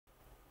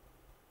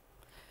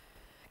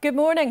Good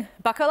morning.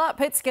 Buckle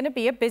up, it's going to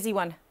be a busy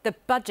one. The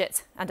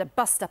budget and a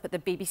bust up at the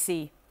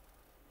BBC.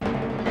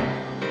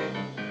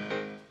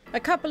 A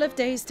couple of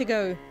days to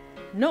go.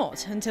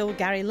 Not until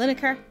Gary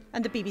Lineker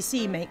and the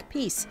BBC make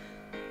peace.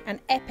 An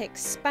epic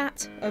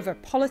spat over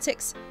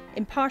politics,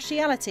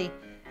 impartiality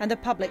and the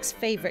public's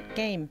favourite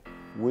game.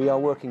 We are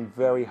working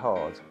very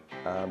hard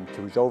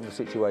to resolve the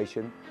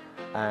situation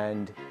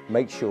and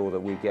make sure that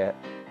we get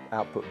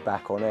output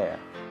back on air.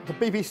 The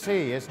BBC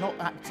is not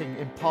acting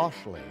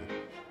impartially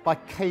by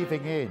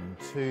caving in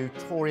to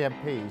Tory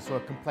MPs who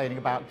are complaining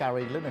about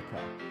Gary Lineker.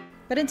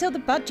 But until the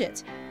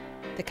budget,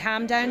 the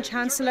calm-down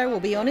chancellor will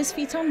be on his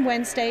feet on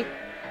Wednesday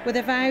with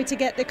a vow to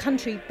get the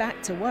country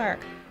back to work.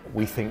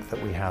 We think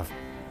that we have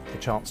the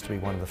chance to be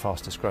one of the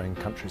fastest growing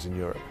countries in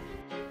Europe.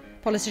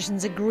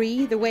 Politicians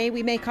agree the way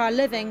we make our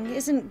living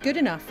isn't good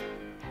enough.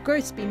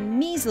 Growth's been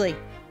measly.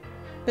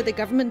 But the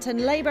government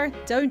and Labour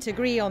don't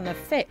agree on the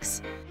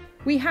fix.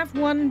 We have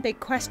one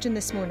big question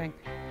this morning.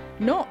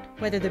 Not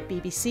whether the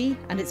BBC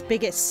and its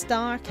biggest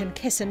star can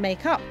kiss and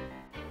make up,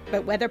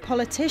 but whether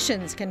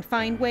politicians can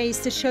find ways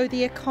to show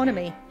the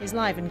economy is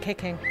live and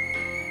kicking.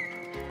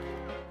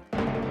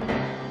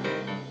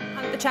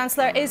 And the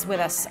Chancellor is with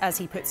us as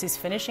he puts his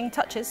finishing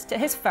touches to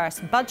his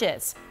first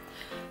budget.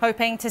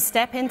 Hoping to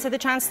step into the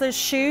Chancellor's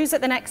shoes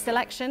at the next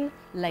election,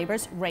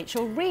 Labour's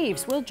Rachel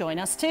Reeves will join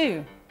us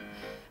too.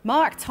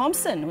 Mark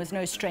Thompson was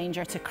no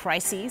stranger to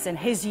crises in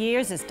his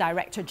years as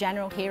Director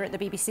General here at the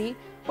BBC.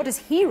 What does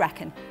he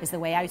reckon is the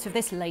way out of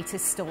this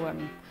latest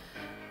storm?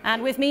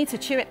 And with me to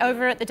chew it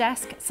over at the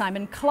desk,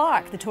 Simon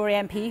Clarke, the Tory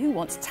MP who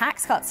wants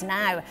tax cuts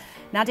now.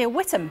 Nadia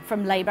Whittome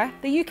from Labour,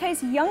 the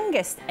UK's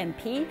youngest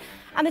MP.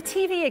 And the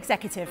TV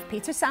executive,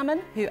 Peter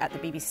Salmon, who at the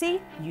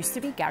BBC used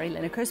to be Gary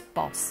Lineker's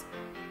boss.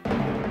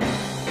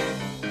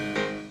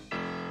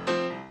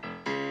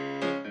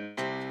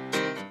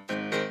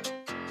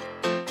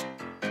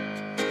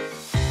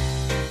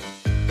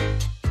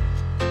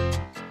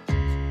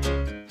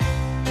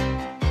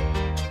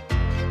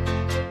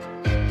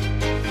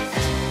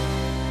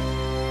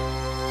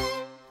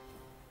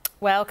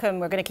 Welcome.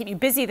 We're going to keep you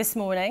busy this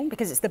morning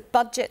because it's the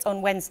budget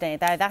on Wednesday.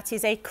 Now, that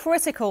is a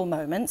critical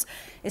moment,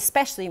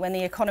 especially when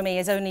the economy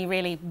is only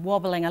really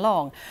wobbling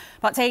along.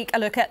 But take a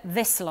look at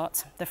this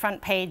lot. The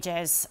front page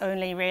is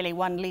only really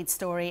one lead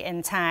story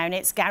in town.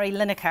 It's Gary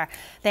Lineker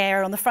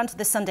there on the front of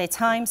the Sunday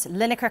Times.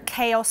 Lineker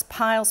chaos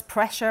piles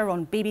pressure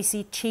on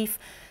BBC chief.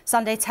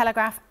 Sunday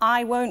Telegraph,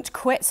 I won't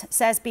quit,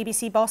 says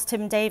BBC boss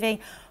Tim Davie.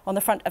 On the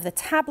front of the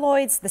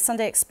tabloids, the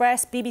Sunday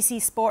Express,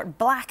 BBC Sport,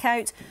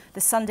 blackout. The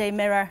Sunday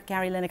Mirror,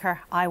 Gary Lineker,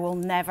 I will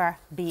never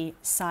be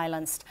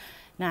silenced.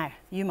 Now,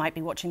 you might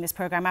be watching this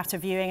programme after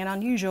viewing an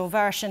unusual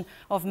version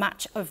of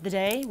Match of the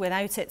Day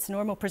without its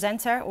normal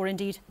presenter, or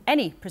indeed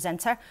any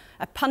presenter.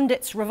 A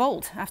pundit's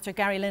revolt after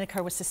Gary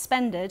Lineker was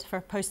suspended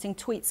for posting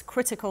tweets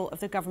critical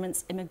of the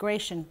government's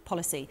immigration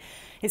policy.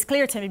 It's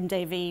clear Tim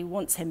Davie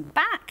wants him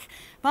back,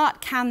 but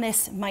can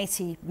this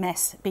mighty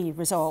mess be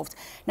resolved?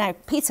 Now,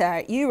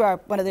 Peter, you are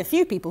one of the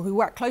few people who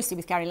work closely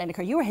with Gary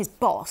Lineker. You were his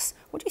boss.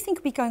 What do you think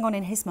would be going on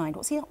in his mind?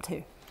 What's he up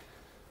to?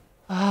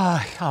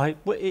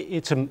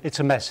 It's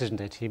a mess,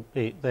 isn't it?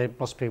 They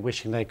must be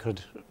wishing they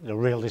could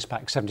reel this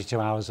back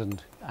 72 hours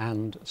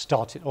and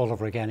start it all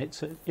over again.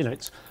 It's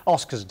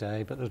Oscars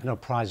Day, but there's no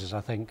prizes, I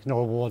think, no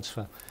awards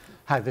for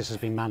how this has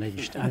been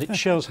managed, and it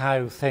shows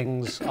how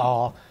things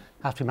have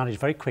to be managed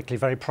very quickly,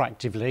 very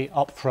proactively,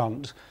 up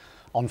front,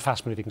 on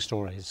fast-moving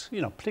stories.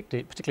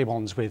 Particularly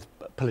ones with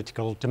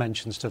political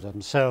dimensions to them.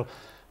 So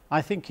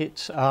I think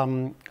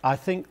I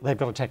think they've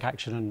got to take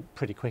action and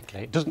pretty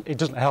quickly. It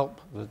doesn't help.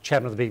 The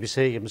chairman of the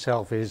BBC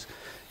himself is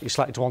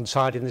slightly to one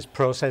side in this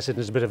process, and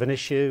there's a bit of an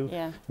issue.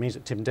 Yeah. It means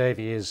that Tim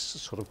Davie is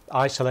sort of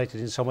isolated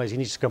in some ways. He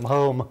needs to come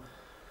home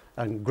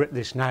and grip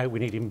this now. We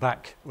need him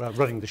back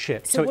running the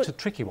ship. So it's a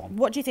tricky one.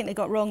 What do you think they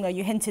got wrong, though?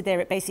 You hinted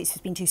there it basically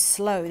has been too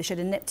slow. They should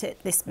have nipped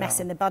this mess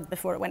in the bud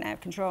before it went out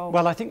of control.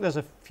 Well, I think there's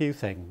a few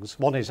things.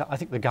 One is I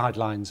think the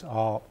guidelines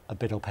are a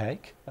bit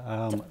opaque.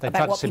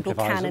 About what people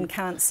can and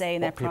can't say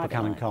in their private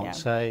life. What people can and can't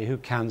say, who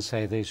can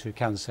say this, who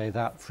can say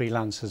that,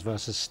 freelancers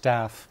versus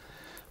staff,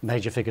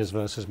 major figures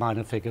versus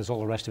minor figures, all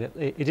the rest of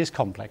it. It is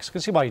complex. I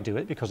can see why you do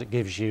it, because it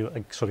gives you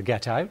a sort of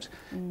get out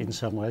in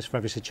some ways for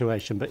every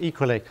situation. But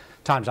equally,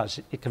 times like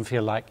it can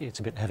feel like it's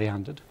a bit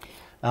heavy-handed.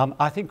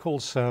 I think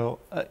also,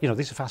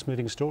 these are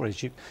fast-moving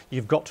stories.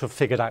 You've got to have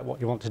figured out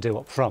what you want to do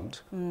up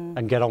front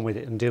and get on with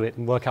it and do it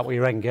and work out what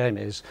your end game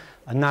is.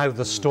 And now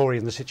the story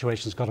and the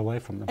situation's got away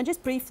from them. And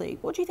just briefly,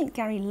 what do you think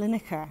Gary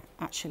Lineker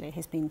actually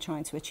has been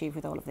trying to achieve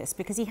with all of this?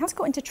 Because he has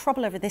got into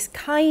trouble over this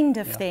kind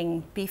of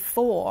thing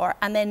before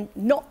and then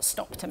not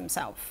stopped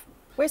himself.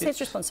 Where's his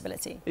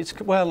responsibility? It's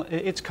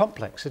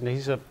complex, isn't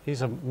it?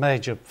 He's a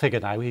major figure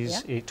now.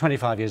 He's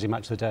 25 years in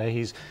Match of the Day.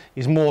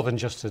 He's more than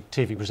just a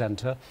TV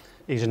presenter.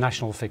 He's a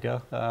national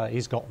figure.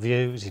 He's got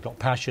views. He's got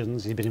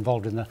passions. He's been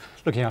involved in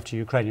looking after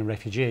Ukrainian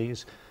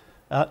refugees.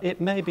 It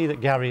may be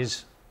that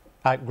Gary's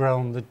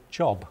outgrown the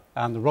job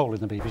and the role in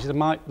the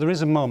BBC. There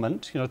is a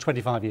moment,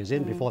 25 years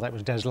in, before that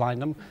was Des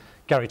Lynam.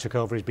 Gary took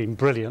over. He's been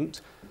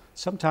brilliant.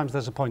 sometimes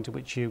there's a point at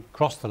which you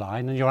cross the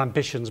line and your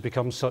ambitions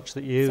become such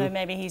that you... So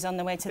maybe he's on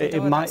the way to the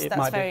door.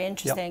 That's very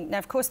interesting. Yep. Now,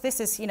 of course, this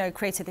has,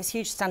 created this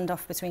huge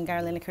standoff between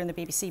Gary Lineker and the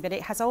BBC, but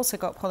it has also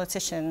got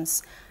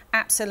politicians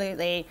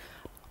absolutely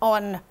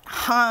on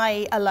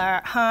high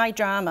alert, high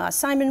drama.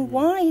 Simon,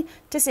 why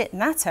does it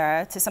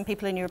matter to some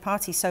people in your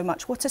party so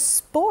much what a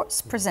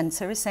sports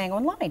presenter is saying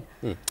online?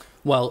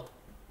 Well,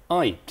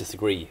 I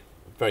disagree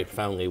very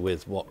profoundly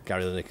with what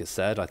Gary Lineker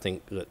said. I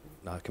think that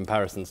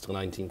comparisons to the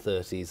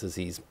 1930s, as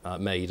he's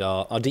made,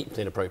 are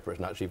deeply inappropriate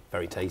and actually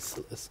very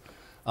tasteless.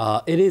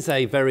 It is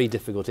a very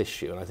difficult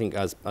issue, and I think,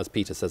 as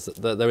Peter says,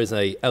 that there is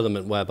an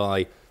element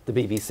whereby the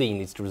BBC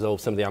needs to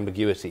resolve some of the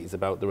ambiguities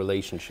about the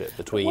relationship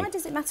between... But why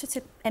does it matter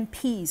to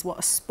MPs what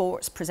a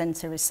sports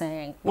presenter is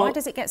saying? Why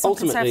does it get some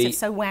Conservatives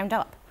so wound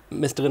up?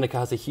 Mr Lineker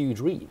has a huge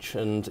reach,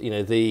 and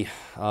the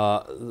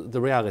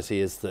reality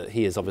is that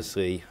he is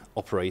obviously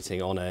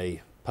operating on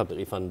a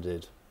publicly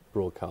funded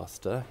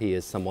broadcaster. He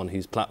is someone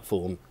whose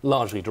platform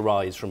largely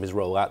derives from his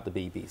role at the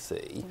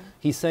BBC.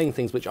 He's saying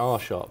things which are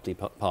sharply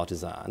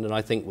partisan, and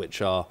I think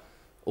which are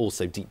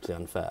also deeply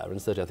unfair.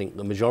 And certainly I think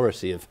the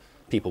majority of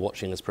people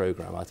watching this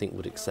programme, I think,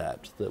 would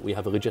accept that we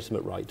have a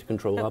legitimate right to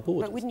control our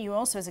borders. But wouldn't you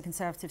also, as a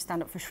Conservative,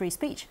 stand up for free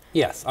speech?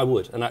 Yes, I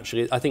would. And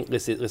actually, I think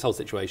this whole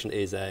situation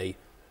is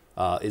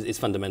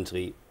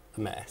fundamentally a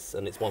mess,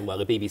 and it's one where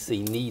the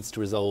BBC needs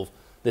to resolve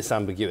this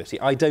ambiguity.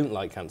 I don't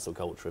like cancel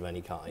culture of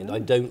any kind. I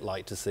don't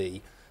like to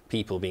see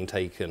people being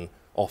taken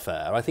off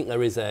air. I think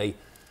there is a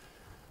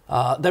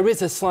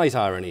slight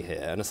irony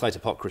here and a slight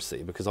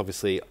hypocrisy, because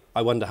obviously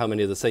I wonder how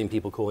many of the same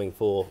people calling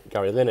for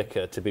Gary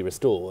Lineker to be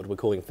restored were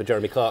calling for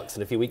Jeremy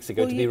Clarkson a few weeks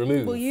ago to be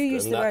removed. Well, you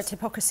used the word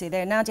hypocrisy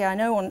there. Nadia, I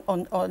know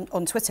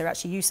on Twitter,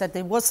 actually, you said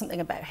there was something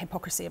about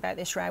hypocrisy about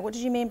this row. What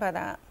did you mean by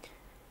that?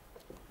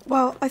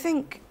 Well, I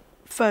think,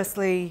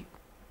 firstly,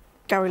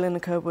 Gary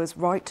Lineker was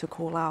right to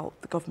call out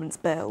the government's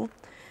bill.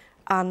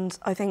 And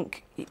I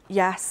think,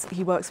 yes,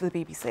 he works for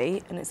the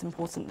BBC, and it's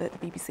important that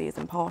the BBC is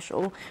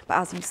impartial. But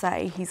as you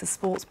say, he's a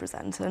sports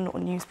presenter, not a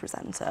news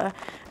presenter.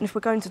 And if we're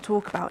going to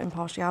talk about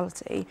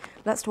impartiality,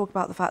 let's talk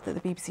about the fact that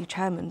the BBC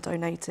chairman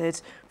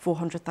donated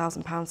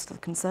 £400,000 to the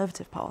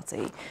Conservative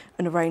Party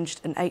and arranged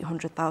an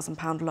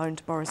 £800,000 loan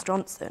to Boris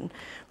Johnson.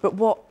 But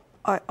what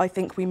I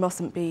think we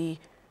mustn't be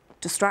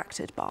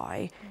distracted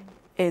by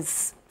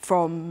is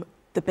from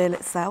the bill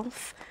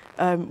itself,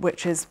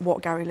 which is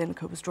what Gary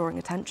Lineker was drawing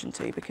attention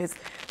to, because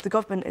the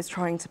government is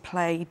trying to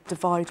play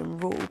divide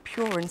and rule,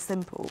 pure and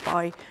simple,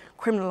 by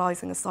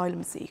criminalising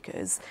asylum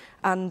seekers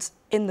and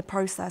in the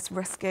process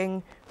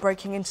risking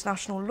breaking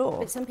international law.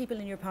 But some people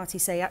in your party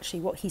say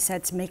actually what he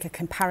said, to make a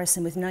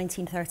comparison with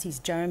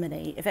 1930s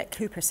Germany, Yvette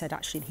Cooper said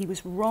actually he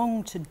was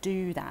wrong to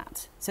do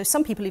that. So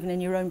some people even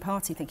in your own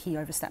party think he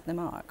overstepped the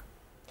mark.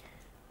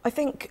 I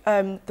think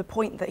the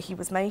point that he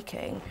was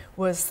making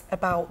was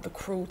about the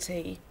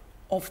cruelty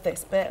of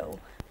this bill.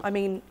 I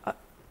mean,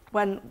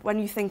 when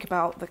you think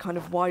about the kind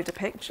of wider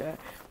picture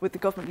with the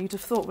government, you'd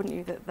have thought, wouldn't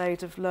you, that they'd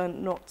have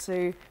learned not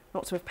to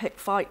have picked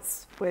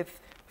fights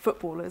with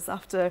footballers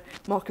after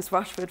Marcus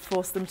Rashford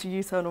forced them to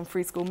U-turn on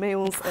free school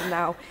meals, and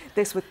now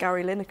this with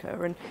Gary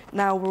Lineker, and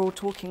now we're all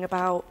talking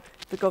about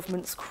the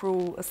government's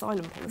cruel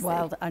asylum policy.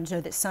 Well, I know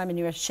that, Simon,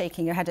 you were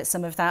shaking your head at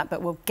some of that,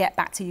 but we'll get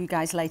back to you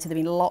guys later. There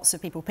have been lots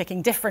of people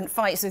picking different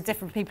fights with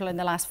different people in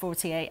the last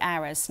 48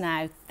 hours.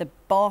 Now, the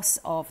boss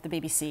of the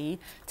BBC,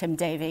 Tim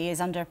Davie,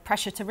 is under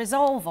pressure to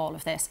resolve all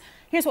of this.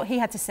 Here's what he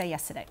had to say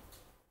yesterday.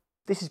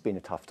 This has been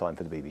a tough time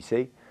for the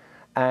BBC,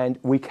 and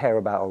we care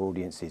about our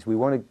audiences. We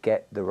want to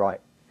get the right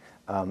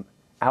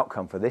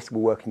outcome for this.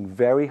 We're working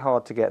very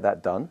hard to get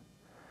that done,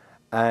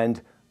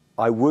 and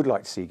I would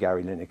like to see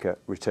Gary Lineker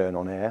return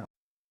on air.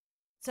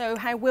 So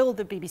how will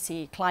the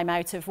BBC climb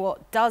out of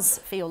what does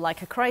feel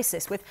like a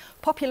crisis with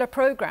popular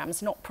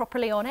programmes not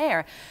properly on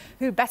air?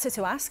 Who better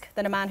to ask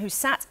than a man who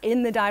sat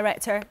in the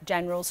Director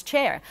General's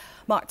chair?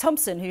 Mark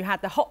Thompson, who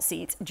had the hot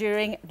seat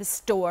during the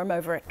storm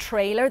over a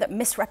trailer that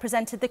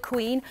misrepresented the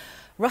Queen.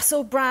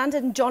 Russell Brand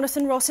and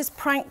Jonathan Ross's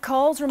prank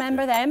calls,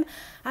 remember them?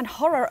 And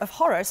horror of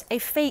horrors, a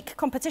fake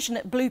competition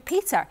at Blue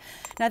Peter.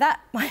 Now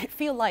that might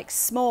feel like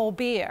small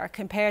beer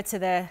compared to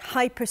the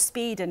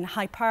hyperspeed and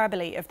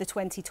hyperbole of the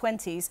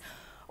 2020s.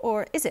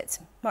 Or is it?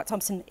 Mark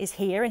Thompson is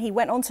here, and he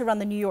went on to run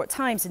the New York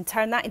Times and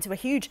turn that into a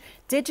huge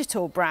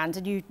digital brand.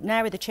 And you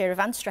now are the chair of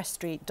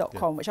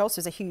AncestryStreet.com, which also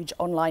is a huge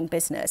online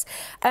business.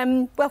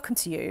 Welcome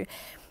to you.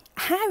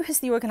 How has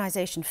the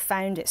organisation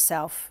found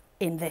itself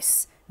in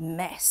this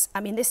mess? I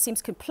mean, this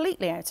seems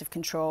completely out of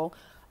control.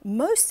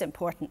 Most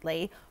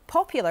importantly,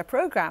 popular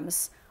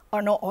programmes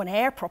are not on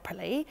air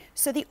properly,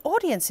 so the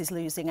audience is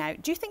losing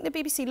out. Do you think the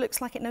BBC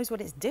looks like it knows what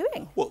it's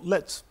doing? Well,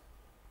 let's...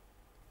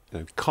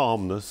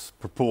 calmness,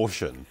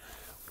 proportion.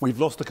 We've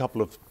lost a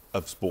couple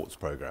of sports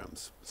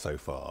programmes so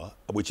far,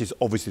 which is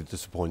obviously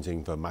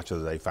disappointing for Match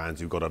of the Day fans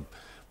who've got a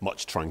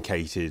much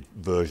truncated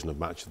version of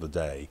Match of the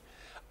Day.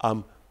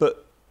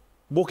 But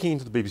walking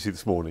into the BBC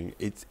this morning,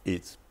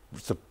 it's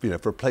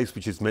for a place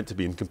which is meant to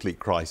be in complete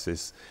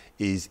crisis,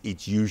 is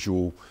its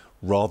usual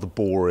rather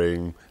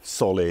boring,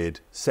 solid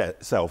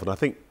self. And I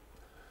think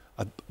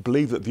I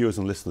believe that viewers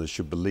and listeners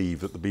should believe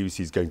that the BBC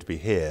is going to be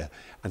here,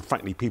 and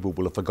frankly, people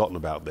will have forgotten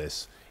about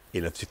this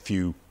in a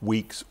few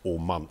weeks or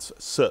months,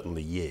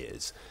 certainly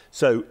years.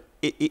 So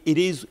it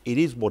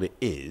is what it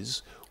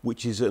is,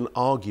 which is an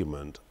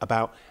argument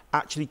about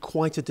actually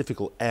quite a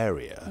difficult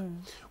area,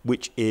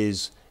 which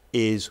is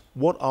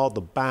what are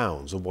the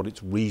bounds of what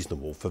it's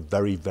reasonable for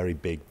very, very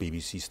big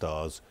BBC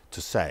stars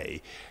to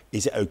say?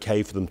 Is it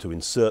okay for them to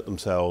insert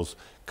themselves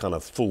kind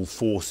of full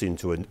force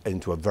into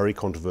a very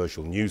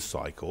controversial news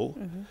cycle?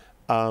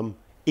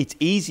 It's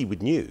easy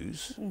with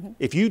news.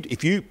 If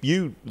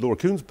you, Laura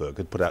Kuenssberg,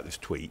 had put out this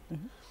tweet,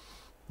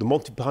 the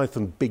Monty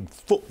Python big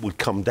foot would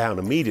come down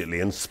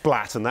immediately and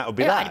splat, and that would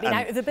be that. I'd been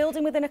out of the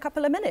building within a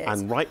couple of minutes.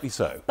 And rightly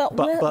so. But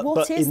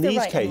what is in the these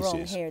right and cases,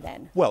 wrong here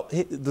then? Well,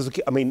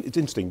 I mean, it's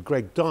interesting.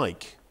 Greg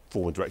Dyke,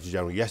 former Director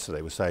General,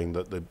 yesterday was saying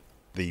that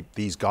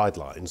these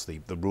guidelines,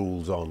 the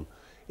rules on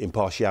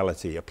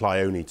impartiality, apply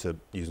only to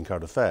news and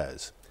current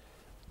affairs.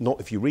 Not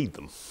if you read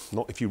them.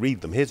 Not if you read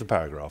them. Here's a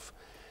paragraph.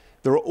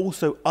 There are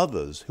also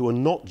others who are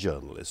not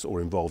journalists or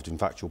involved in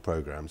factual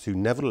programmes who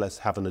nevertheless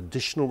have an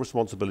additional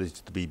responsibility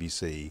to the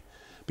BBC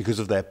because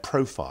of their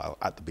profile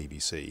at the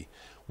BBC.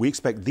 We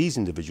expect these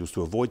individuals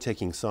to avoid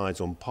taking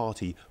sides on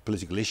party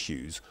political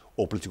issues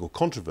or political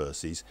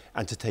controversies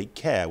and to take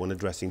care when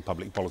addressing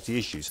public policy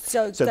issues.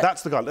 So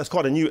that's the guideline. That's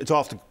quite a new, it's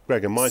after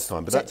Greg and my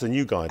time, but that's a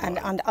new guideline.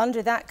 And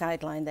under that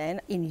guideline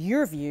then, in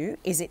your view,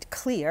 is it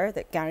clear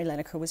that Gary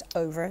Lineker was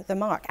over the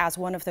mark as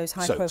one of those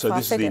high-profile figures? So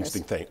this is the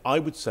interesting thing. I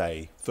would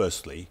say,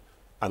 firstly,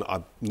 and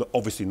I've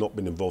obviously not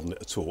been involved in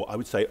it at all, I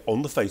would say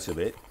on the face of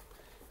it,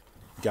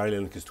 Gary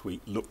Lineker's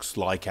tweet looks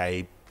like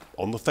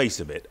on the face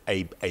of it,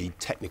 a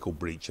technical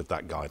breach of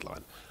that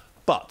guideline.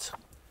 But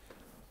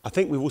I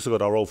think we've also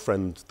got our old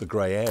friend, the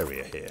grey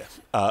area here.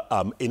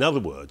 In other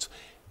words,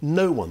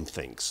 no one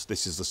thinks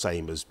this is the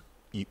same as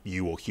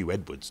you or Hugh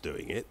Edwards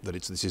doing it, that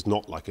this is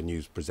not like a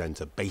news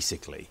presenter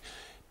basically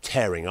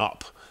tearing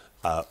up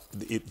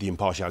the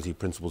impartiality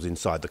principles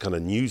inside the kind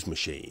of news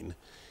machine.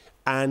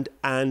 And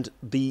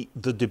the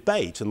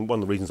debate, and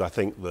one of the reasons I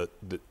think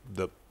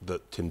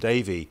that Tim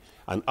Davie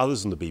and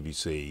others in the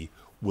BBC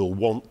will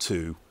want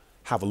to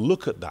have a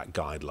look at that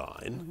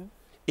guideline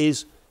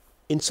is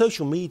in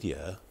social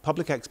media,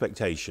 public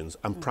expectations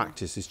and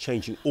practice is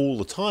changing all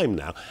the time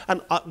now.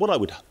 And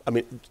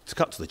to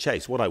cut to the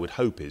chase, what I would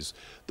hope is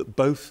that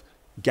both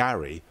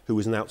Gary, who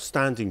is an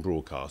outstanding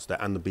broadcaster,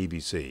 and the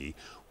BBC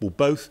will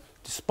both,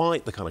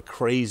 despite the kind of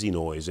crazy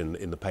noise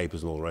in the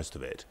papers and all the rest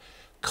of it,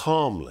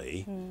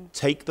 calmly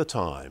take the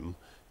time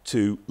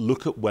to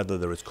look at whether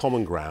there is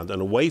common ground and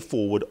a way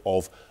forward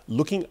of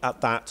looking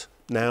at that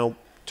now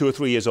 2 or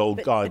 3 years old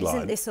guideline. But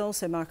isn't this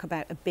also, Mark,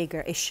 about a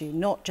bigger issue,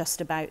 not just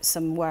about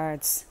some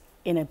words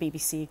in a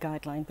BBC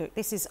guideline book?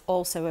 This is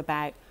also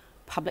about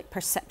public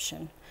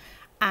perception.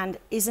 And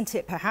isn't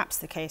it perhaps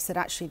the case that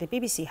actually the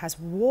BBC has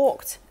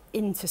walked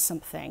into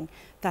something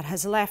that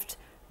has left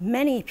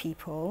many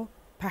people,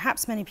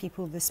 perhaps many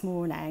people this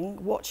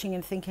morning, watching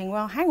and thinking,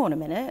 well, hang on a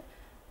minute,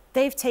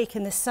 they've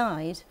taken the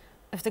side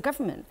of the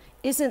government.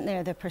 Isn't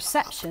there the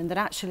perception that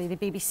actually the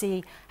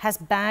BBC has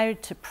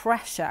bowed to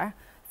pressure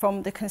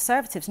from the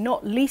Conservatives,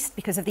 not least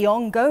because of the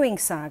ongoing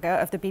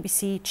saga of the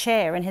BBC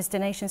chair and his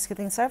donations to the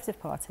Conservative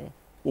Party?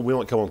 Well, we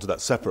might come on to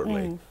that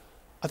separately.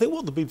 I think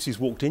what the BBC's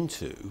walked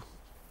into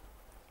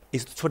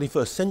is the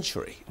 21st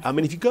century. I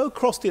mean, if you go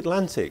across the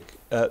Atlantic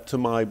to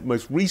my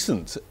most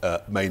recent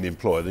main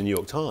employer, the New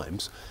York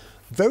Times,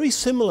 very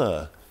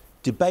similar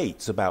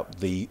debates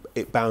about the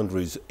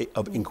boundaries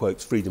of, in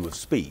quotes, freedom of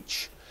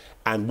speech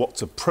and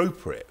what's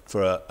appropriate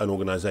for an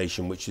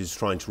organisation which is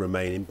trying to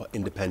remain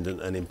independent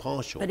and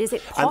impartial. But is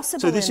it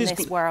possible in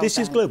this world? This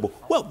is global.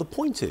 Well, the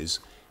point is,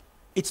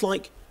 it's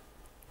like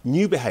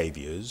new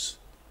behaviours,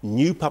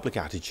 new public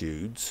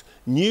attitudes,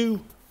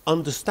 new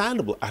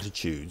understandable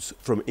attitudes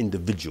from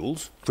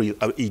individuals,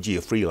 e.g.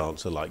 a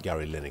freelancer like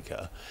Gary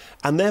Lineker,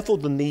 and therefore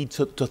the need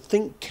to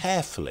think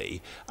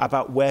carefully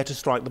about where to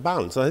strike the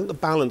balance. And I think the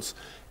balance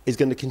is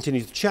going to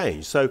continue to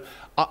change. So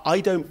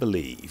I don't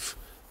believe...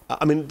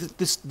 I mean,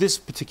 this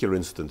particular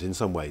incident, in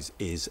some ways,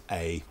 is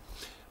a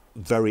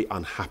very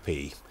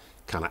unhappy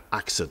kind of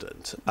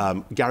accident.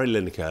 Gary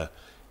Lineker,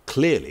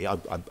 clearly,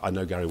 I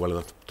know Gary well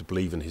enough to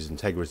believe in his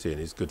integrity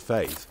and his good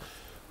faith,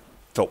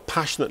 felt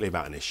passionately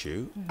about an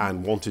issue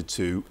and wanted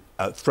to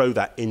throw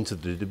that into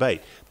the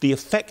debate. The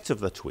effect of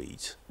the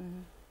tweet,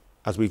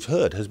 as we've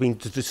heard, has been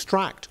to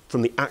distract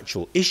from the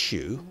actual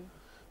issue,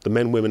 the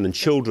men, women and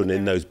children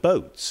in those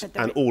boats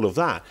and all of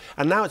that.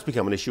 And now it's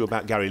become an issue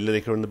about Gary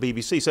Lineker and the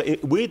BBC. So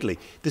weirdly,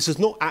 this is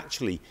not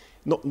actually,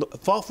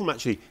 far from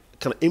actually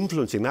kind of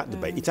influencing that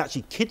debate, it's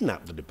actually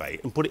kidnapped the debate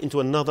and put it into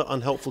another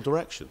unhelpful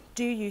direction.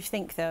 Do you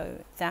think,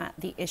 though, that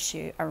the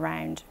issue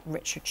around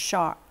Richard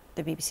Sharp,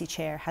 the BBC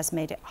chair, has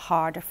made it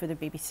harder for the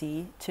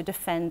BBC to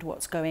defend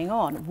what's going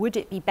on? Would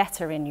it be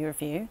better, in your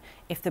view,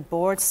 if the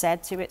board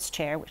said to its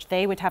chair, which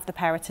they would have the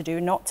power to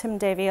do, not Tim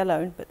Davie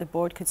alone, but the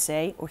board could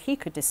say, or he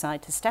could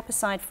decide to step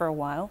aside for a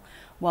while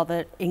while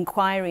the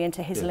inquiry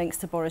into his links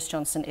to Boris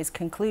Johnson is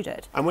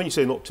concluded. And when you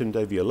say not Tim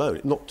Davie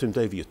alone, not Tim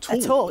Davie at all.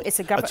 At all. It's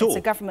a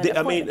government appointment.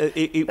 I mean,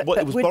 it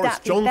was Boris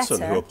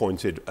Johnson who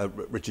appointed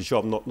Richard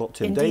Sharp, not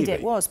Tim Davie. Indeed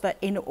it was, but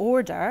in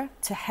order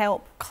to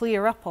help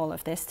clear up all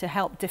of this, to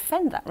help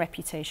defend that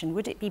reputation,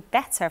 would it be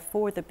better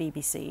for the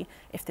BBC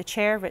if the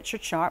chair,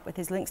 Richard Sharp, with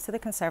his links to the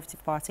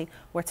Conservative Party,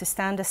 were to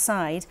stand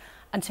aside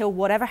until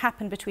whatever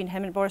happened between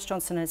him and Boris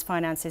Johnson and his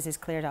finances is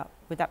cleared up?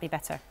 Would that be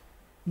better?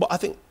 Well, I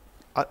think,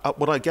 I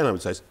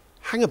would say is,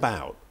 hang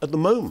about. At the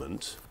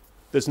moment,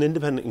 there's an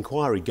independent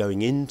inquiry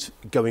going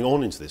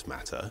on into this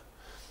matter.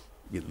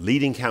 The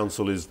leading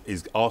counsel is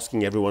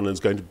asking everyone and is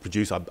going to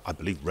produce, I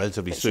believe,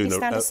 relatively soon. Should we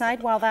stand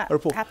aside while that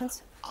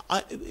happens?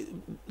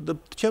 The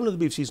chairman of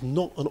the BBC is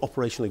not an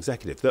operational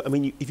executive. I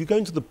mean, if you go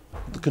into the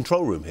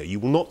control room here, you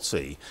will not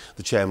see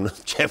the chairman of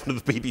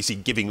the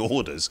BBC giving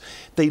orders.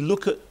 They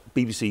look at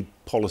BBC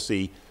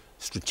policy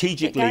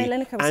strategically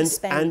in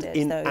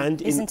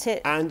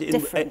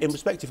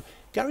respective.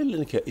 Gary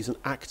Lineker is an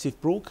active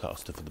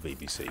broadcaster for the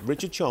BBC.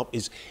 Richard Sharp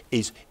is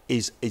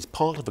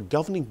part of a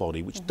governing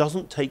body which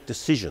doesn't take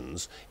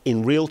decisions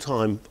in real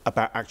time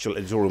about actual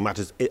editorial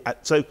matters.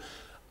 So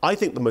I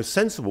think the most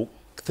sensible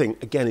thing,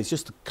 again, is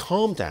just to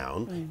calm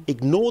down,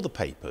 ignore the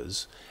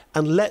papers,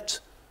 and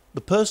let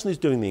the person who's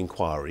doing the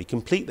inquiry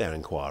complete their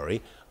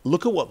inquiry,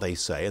 look at what they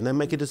say, and then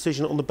make a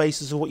decision on the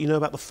basis of what you know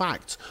about the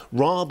facts,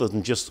 rather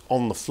than just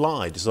on the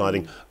fly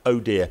deciding, oh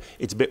dear,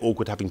 it's a bit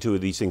awkward having two of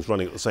these things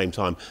running at the same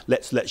time.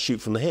 Let's shoot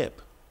from the hip.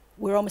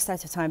 We're almost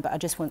out of time, but I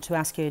just want to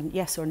ask you,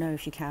 yes or no,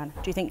 if you can.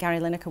 Do you think Gary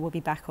Lineker will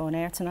be back on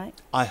air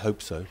tonight? I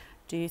hope so.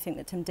 Do you think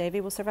that Tim Davie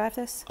will survive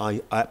this?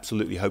 I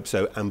absolutely hope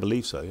so and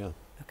believe so, yeah.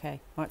 OK,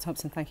 Mark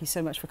Thompson, thank you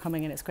so much for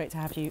coming in. It's great to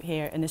have you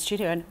here in the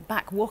studio and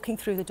back walking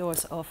through the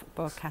doors of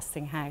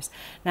Broadcasting House.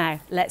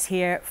 Now, let's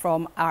hear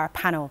from our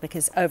panel,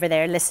 because over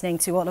there listening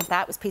to all of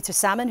that was Peter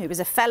Salmon, who was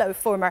a fellow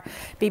former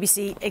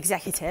BBC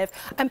executive.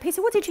 And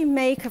Peter, what did you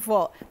make of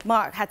what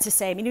Mark had to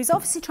say? I mean, he was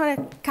obviously trying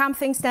to calm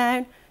things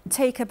down,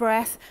 take a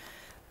breath.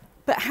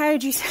 But how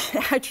do you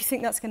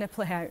think that's going to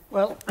play out?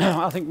 Well,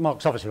 I think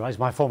Mark's obviously right. He's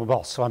my former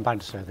boss, so I'm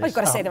bound to say this. Well, you've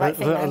got to say the right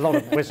thing. A lot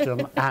of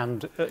wisdom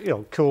and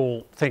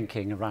cool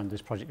thinking around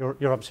this project.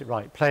 You're absolutely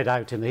right. Played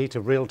out in the heat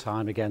of real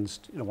time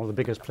against one of the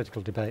biggest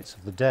political debates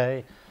of the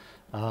day.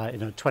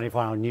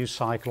 24-hour news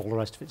cycle, all the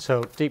rest of it.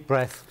 So deep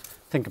breath,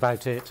 think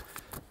about it.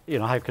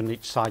 How can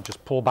each side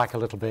just pull back a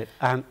little bit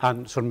and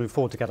sort of move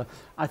forward together?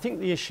 I think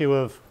the issue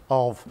of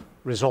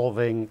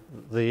resolving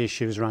the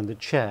issues around the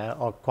chair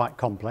are quite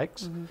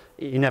complex,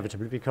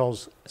 inevitably,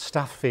 because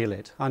staff feel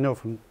it. I know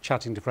from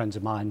chatting to friends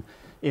of mine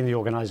in the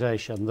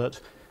organisation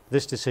that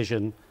this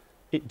decision,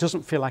 it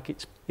doesn't feel like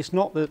it's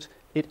not that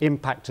it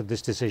impacted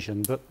this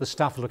decision, but the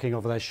staff are looking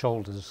over their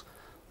shoulders.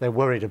 They're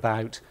worried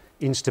about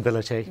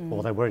instability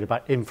or they're worried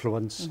about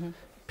influence.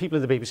 People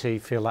in the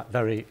BBC feel that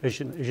very,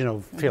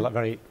 feel that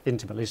very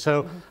intimately.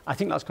 So I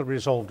think that's got to be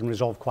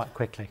resolved quite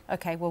quickly.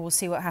 OK, well, we'll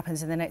see what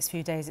happens in the next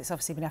few days. It's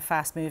obviously been a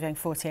fast-moving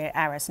 48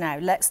 hours now.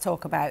 Let's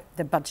talk about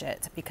the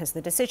budget, because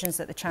the decisions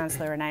that the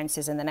Chancellor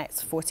announces in the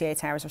next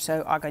 48 hours or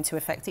so are going to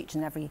affect each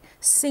and every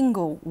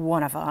single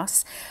one of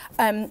us.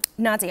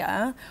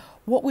 Nadia,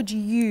 what would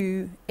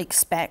you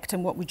expect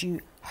and what would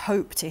you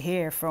hope to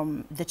hear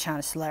from the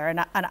Chancellor? And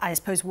I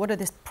suppose, what are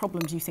the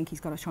problems you think he's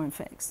got to try and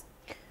fix?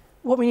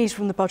 What we need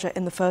from the budget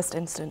in the first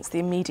instance, the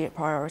immediate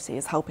priority,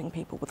 is helping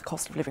people with the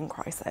cost of living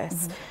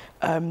crisis.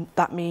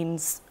 That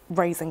means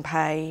raising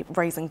pay,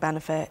 raising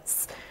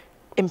benefits,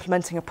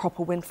 implementing a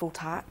proper windfall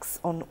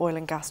tax on oil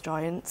and gas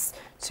giants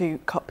to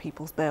cut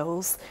people's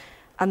bills.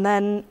 And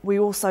then we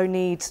also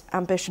need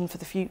ambition for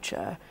the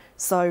future.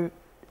 So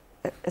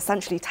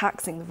essentially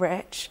taxing the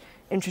rich,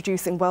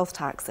 introducing wealth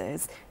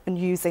taxes and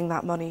using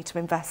that money to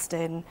invest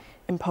in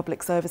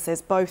public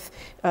services, both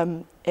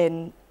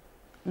in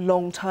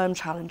long-term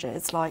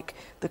challenges like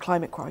the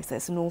climate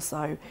crisis and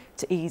also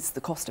to ease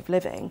the cost of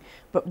living.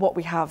 But what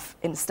we have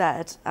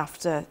instead,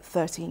 after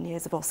 13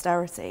 years of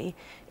austerity,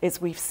 is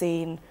we've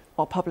seen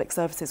our public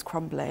services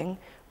crumbling,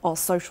 our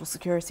social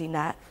security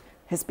net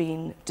has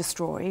been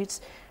destroyed,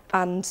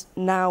 and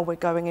now we're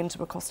going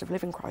into a cost of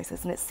living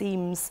crisis. And it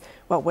seems,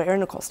 well, we're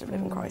in a cost of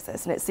living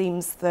crisis, and it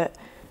seems that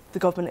the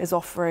government is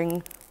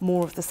offering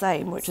more of the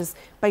same, which is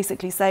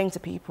basically saying to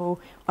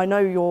people, I know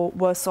you're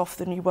worse off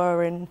than you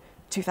were in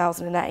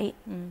 2008.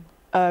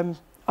 I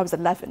was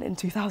 11 in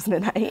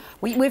 2008.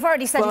 We've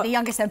already said you're the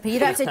youngest MP. You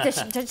don't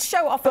have to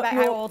show off about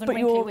how old and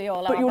wrinkly we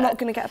all are. But you're not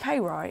going to get a pay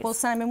rise. Well,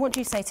 Simon, what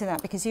do you say to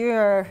that? Because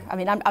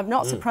I'm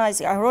not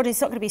surprised. Our audience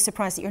is not going to be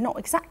surprised that you're not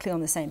exactly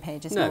on the same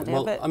page as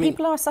Nadia, but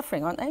people are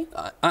suffering, aren't they?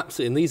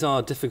 Absolutely, and these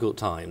are difficult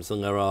times,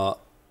 and there are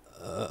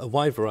a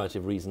wide variety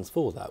of reasons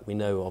for that. We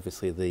know,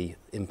 obviously, the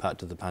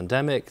impact of the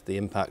pandemic, the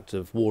impact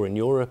of war in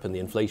Europe, and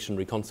the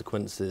inflationary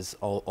consequences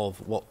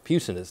of what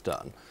Putin has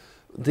done.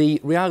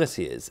 The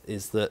reality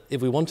is that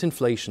if we want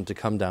inflation to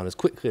come down as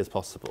quickly as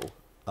possible,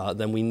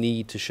 then we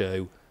need to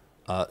show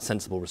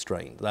sensible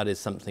restraint. That is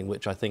something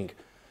which I think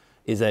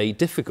is a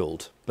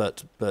difficult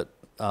but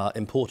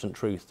important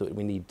truth that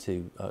we need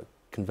to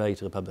convey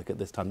to the public at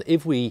this time that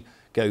if we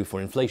go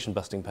for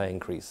inflation-busting pay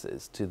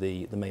increases to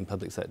the main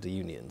public sector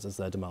unions, as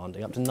they're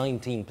demanding, up to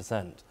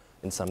 19%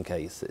 in some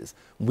cases,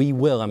 we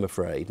will, I'm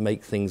afraid,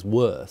 make things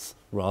worse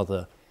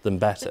rather than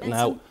better.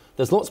 Now,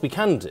 there's lots we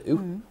can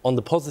do on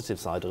the positive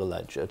side of the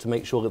ledger to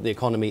make sure that the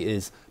economy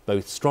is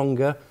both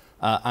stronger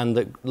and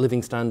that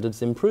living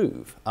standards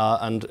improve.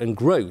 And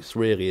growth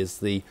really is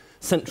the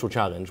central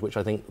challenge, which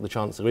I think the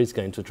Chancellor is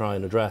going to try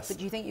and address. But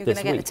do you think you're going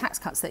to get the tax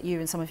cuts that you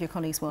and some of your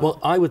colleagues want? Well,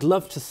 I would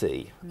love to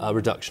see a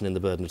reduction in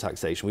the burden of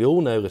taxation. We all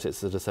know that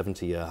it's at a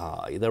 70-year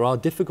high. There are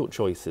difficult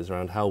choices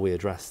around how we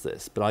address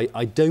this, but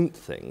I don't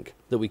think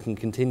that we can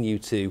continue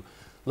to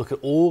look at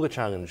all the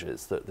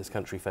challenges that this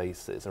country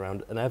faces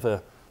around an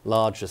ever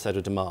larger set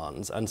of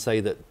demands and say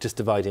that just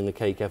dividing the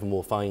cake ever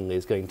more finely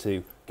is going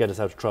to get us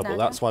out of trouble.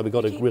 That's why we've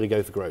got to really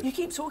go for growth. You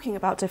keep talking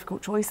about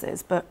difficult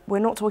choices, but we're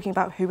not talking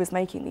about who is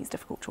making these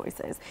difficult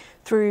choices.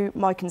 Through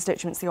my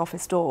constituency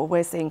office door,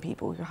 we're seeing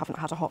people who haven't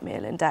had a hot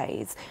meal in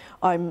days.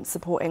 I'm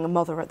supporting a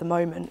mother at the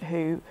moment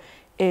who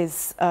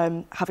is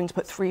having to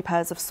put 3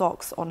 pairs of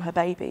socks on her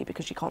baby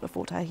because she can't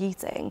afford her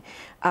heating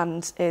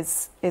and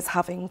is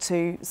having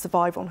to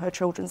survive on her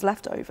children's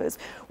leftovers.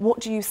 What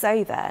do you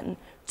say then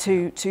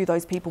to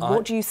those people?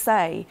 What do you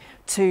say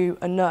to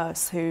a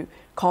nurse who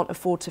can't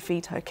afford to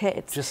feed her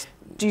kids?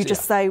 Do you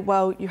just say,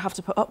 well, you have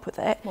to put up with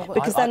it?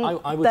 Because then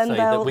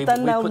they'll leave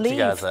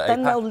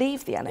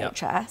the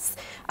NHS,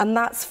 and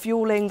that's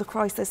fueling the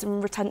crisis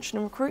in retention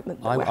and recruitment.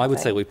 I would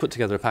say we put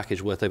together a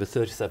package worth over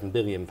 £37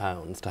 billion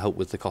to help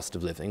with the cost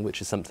of living,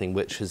 which is something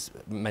which has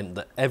meant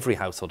that every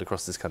household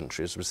across this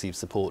country has received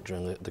support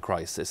during the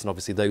crisis, and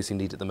obviously those who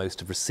need it the most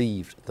have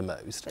received the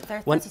most.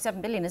 But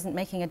 £37 billion isn't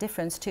making a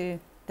difference to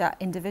that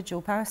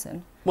individual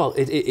person. Well,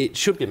 it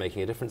should be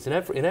making a difference in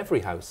every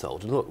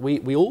household. And look,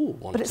 we all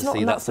want to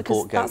see that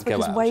support go out.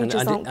 Because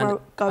wages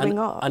aren't going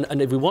up.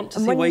 And if we want to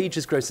see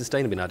wages grow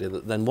sustainably, Nadia,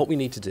 then what we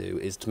need to do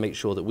is to make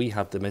sure that we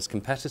have the most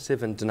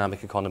competitive and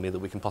dynamic economy that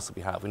we can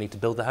possibly have. We need to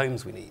build the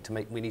homes we need.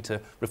 We need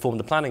to reform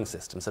the planning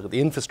system so that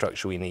the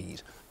infrastructure we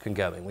need can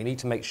go in. We need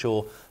to make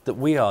sure that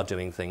we are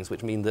doing things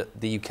which mean that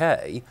the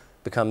UK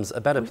becomes a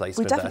better place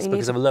to invest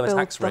because of a lower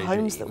tax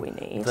regime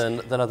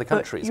than other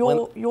countries.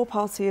 Your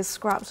party has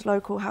scrapped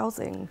local house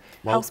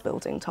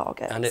building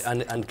targets.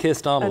 And Keir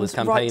Starmer was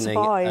campaigning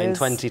in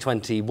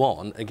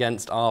 2021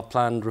 against our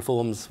planned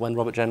reforms when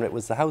Robert Jenrick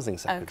was the Housing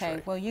Secretary.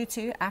 OK, well, you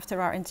two,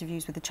 after our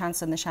interviews with the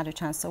Chancellor and the Shadow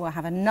Chancellor, will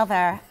have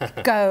another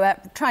go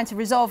at trying to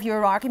resolve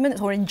your arguments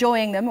or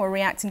enjoying them or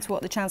reacting to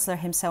what the Chancellor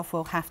himself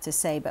will have to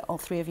say. But all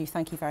three of you,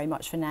 thank you very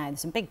much for now.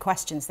 There's some big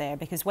questions there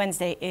because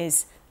Wednesday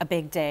is a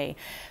big day.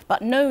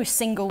 But no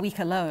single week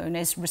alone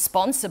is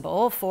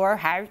responsible for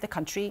how the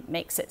country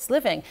makes its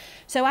living.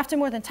 So after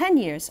more than 10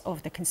 years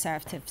of the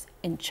Conservatives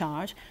in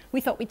charge, we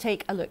thought we'd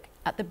take a look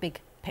at the big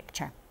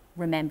picture.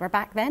 Remember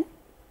back then?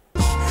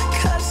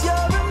 'Cause you're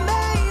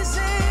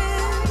amazing,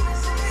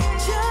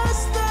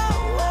 just the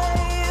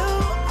way you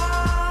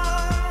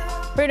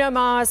are. Bruno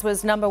Mars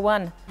was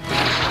 #1.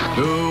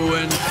 To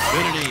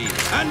infinity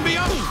and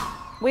beyond.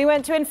 We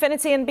went to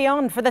infinity and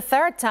beyond for the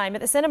 3rd time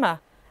at the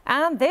cinema.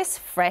 And this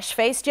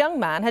fresh-faced young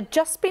man had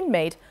just been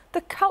made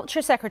the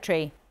Culture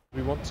Secretary.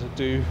 We want to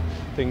do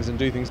things and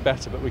do things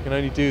better, but we can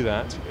only do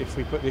that if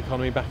we put the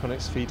economy back on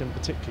its feet and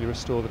particularly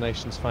restore the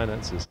nation's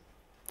finances.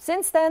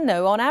 Since then,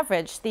 though, on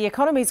average, the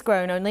economy's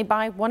grown only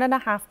by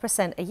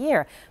 1.5% a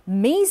year.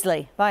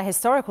 Measly by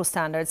historical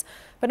standards,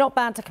 but not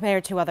bad to compare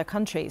to other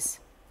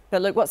countries.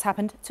 But look what's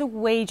happened to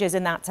wages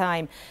in that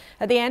time.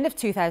 At the end of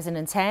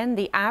 2010,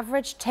 the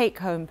average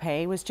take-home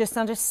pay was just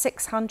under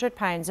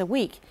 £600 a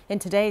week in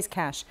today's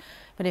cash.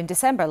 But in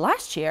December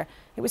last year,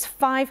 it was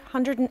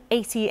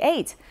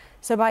 £588.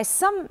 So by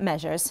some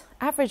measures,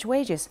 average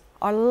wages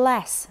are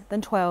less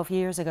than 12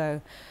 years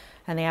ago.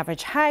 And the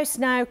average house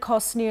now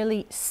costs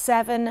nearly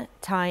 7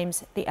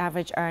 times the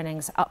average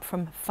earnings, up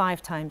from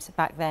 5 times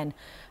back then.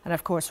 And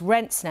of course,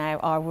 rents now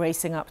are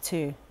racing up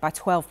too, by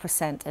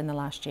 12% in the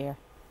last year.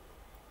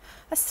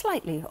 A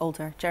slightly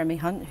older Jeremy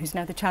Hunt, who's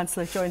now the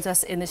Chancellor, joins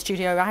us in the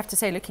studio. I have to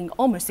say, looking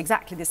almost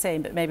exactly the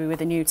same, but maybe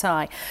with a new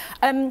tie.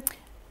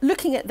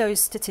 Looking at those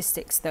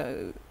statistics,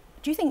 though,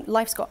 do you think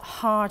life's got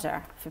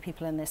harder for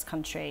people in this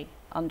country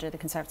under the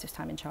Conservatives'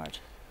 time in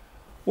charge?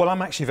 Well,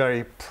 I'm actually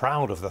very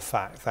proud of the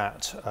fact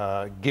that,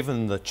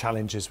 given the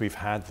challenges we've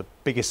had, the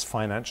biggest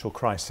financial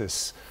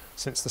crisis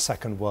since the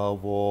Second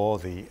World War,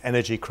 the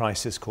energy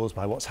crisis caused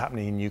by what's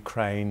happening in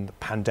Ukraine, the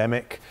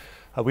pandemic,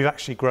 we've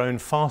actually grown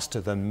faster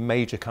than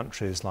major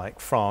countries like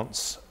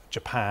France,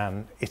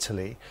 Japan,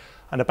 Italy,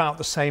 and about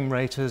the same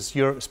rate as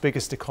Europe's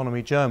biggest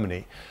economy,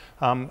 Germany.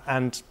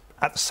 And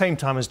at the same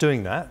time as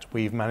doing that,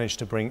 we've managed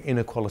to bring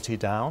inequality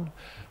down.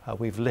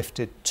 We've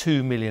lifted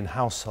 2 million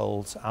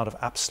households out of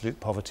absolute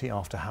poverty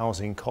after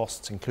housing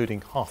costs, including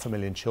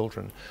 500,000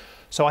 children.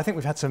 So I think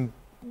we've had some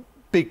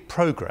big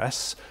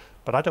progress,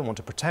 But I don't want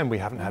to pretend we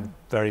haven't had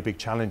very big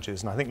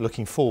challenges. And I think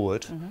looking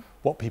forward,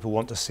 what people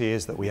want to see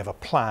is that we have a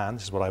plan,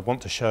 this is what I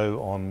want to show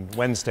on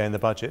Wednesday in the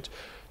budget,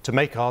 to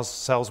make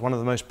ourselves one of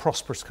the most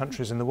prosperous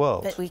countries in the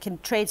world. But we can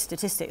trade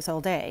statistics all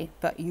day,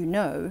 but you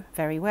know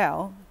very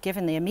well,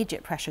 given the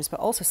immediate pressures, but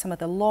also some of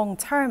the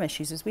long-term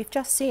issues, as we've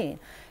just seen,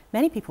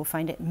 many people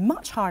find it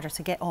much harder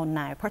to get on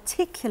now,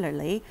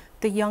 particularly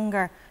the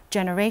younger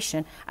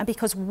generation. And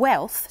because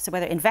wealth, so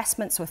whether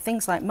investments or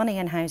things like money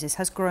in houses,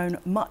 has grown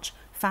much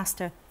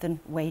faster than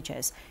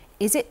wages.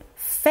 Is it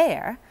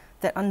fair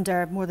that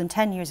under more than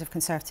 10 years of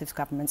Conservative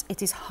governments,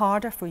 it is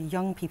harder for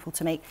young people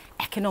to make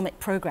economic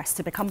progress,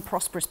 to become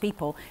prosperous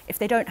people, if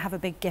they don't have a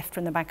big gift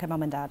from the bank of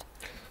mum and dad?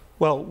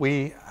 Well,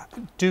 we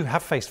do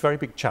have faced very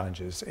big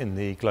challenges in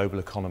the global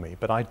economy,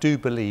 but I do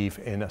believe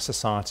in a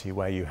society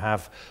where you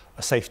have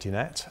a safety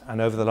net,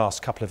 and over the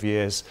last couple of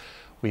years,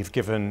 we've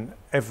given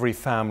every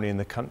family in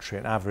the country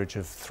an average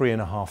of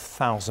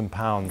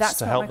 £3,500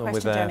 to help them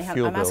with their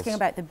fuel bills. I'm asking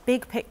about the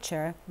big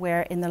picture,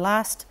 where in the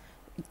last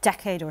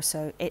decade or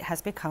so, it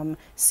has become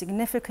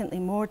significantly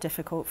more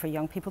difficult for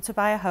young people to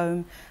buy a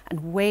home,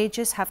 and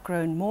wages have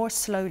grown more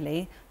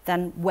slowly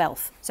than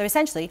wealth. So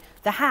essentially,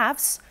 the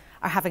haves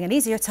are having an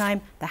easier time,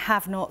 the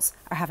have-nots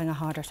are having a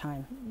harder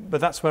time.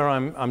 But that's where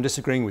I'm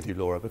disagreeing with you,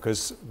 Laura,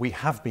 because we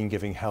have been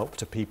giving help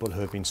to people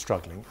who have been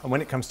struggling. And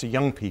when it comes to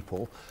young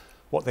people,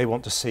 what they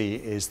want to see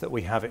is that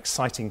we have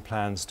exciting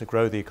plans to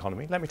grow the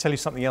economy. Let me tell you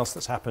something else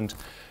that's happened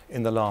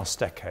in the last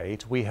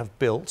decade. We have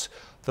built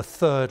the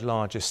third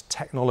largest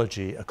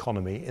technology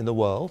economy in the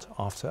world,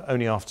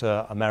 only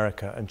after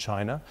America and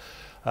China.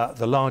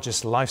 The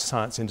largest life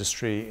science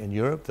industry in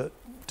Europe that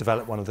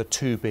developed one of the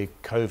two big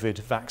COVID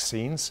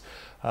vaccines.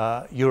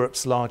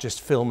 Europe's largest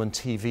film and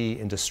TV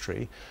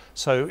industry.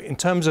 So in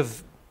terms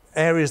of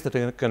areas that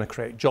are going to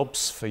create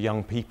jobs for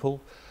young people,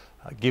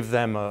 give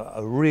them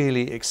a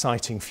really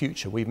exciting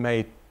future, we've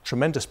made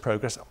tremendous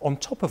progress, on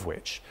top of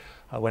which,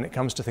 when it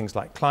comes to things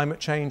like climate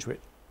change,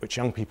 which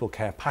young people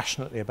care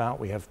passionately about,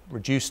 we have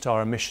reduced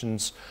our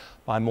emissions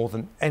by more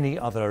than any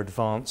other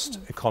advanced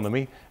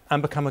economy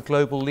and become a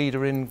global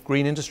leader in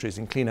green industries,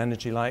 in clean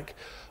energy like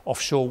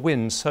offshore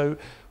wind. So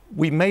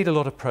we made a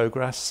lot of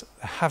progress,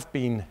 there have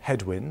been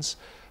headwinds,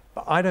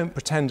 but I don't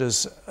pretend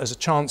as a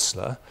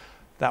chancellor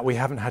that we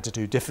haven't had to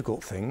do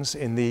difficult things.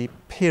 In the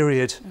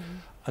period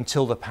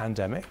until the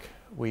pandemic,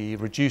 we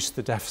reduced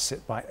the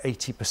deficit by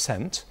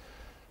 80%,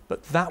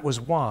 but that was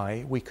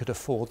why we could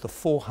afford the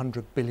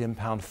 £400 billion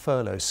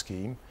furlough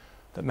scheme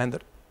that meant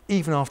that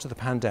even after the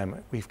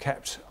pandemic, we've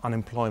kept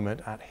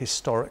unemployment at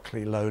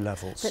historically low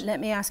levels. But let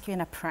me ask you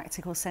in a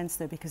practical sense,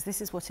 though, because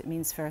this is what it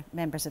means for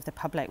members of the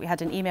public. We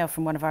had an email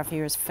from one of our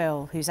viewers,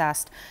 Phil, who's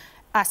asked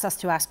us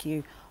to ask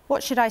you,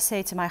 what should I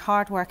say to my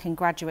hard-working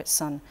graduate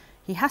son?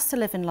 He has to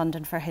live in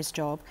London for his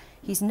job.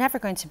 He's never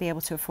going to be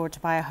able to afford to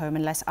buy a home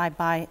unless I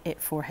buy it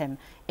for him.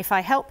 If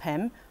I help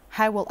him,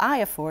 how will I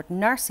afford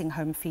nursing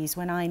home fees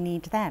when I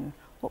need them?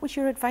 What would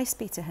your advice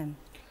be to him?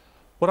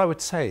 What I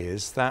would say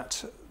is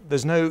that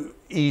there's no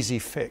easy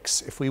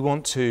fix. If we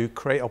want to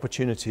create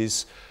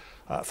opportunities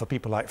for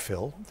people like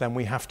Phil, then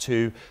we have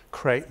to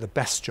create the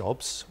best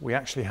jobs. We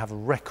actually have a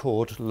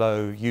record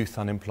low youth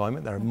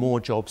unemployment. There are more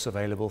jobs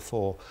available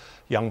for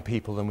young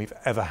people than we've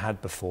ever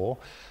had before.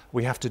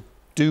 We have to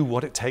do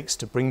what it takes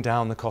to bring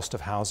down the cost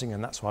of housing,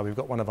 and that's why we've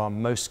got one of our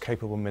most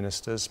capable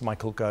ministers,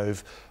 Michael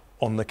Gove,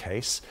 on the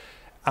case.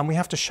 And we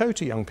have to show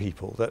to young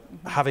people that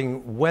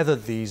having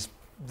weathered these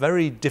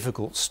very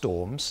difficult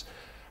storms,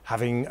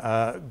 having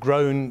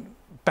grown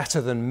better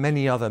than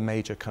many other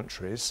major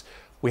countries,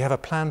 we have a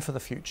plan for the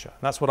future.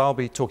 That's what I'll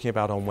be talking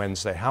about on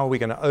Wednesday. How are we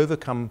going to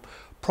overcome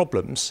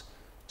problems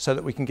so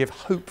that we can give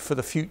hope for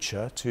the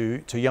future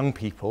to young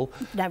people,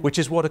 which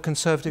is what a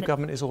Conservative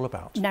government is all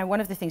about. Now, one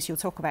of the things you'll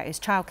talk about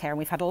is childcare, and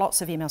we've had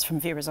lots of emails from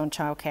viewers on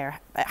childcare.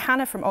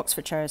 Hannah from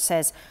Oxfordshire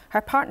says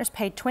her partner's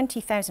paid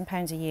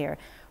 £20,000 a year.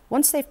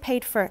 Once they've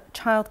paid for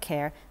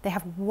childcare, they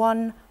have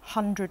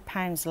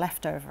 £100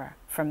 left over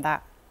from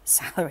that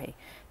salary.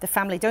 The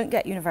family don't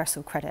get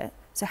universal credit.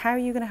 So how are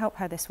you going to help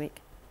her this week?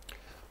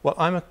 Well,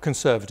 I'm a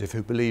Conservative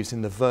who believes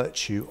in the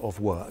virtue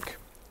of work.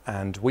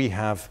 And we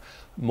have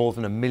more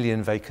than 1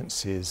 million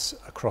vacancies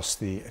across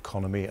the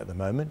economy at the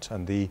moment.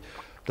 And the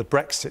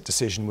Brexit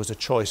decision was a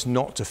choice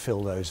not to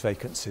fill those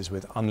vacancies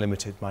with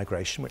unlimited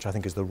migration, which I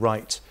think is the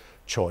right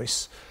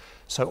choice.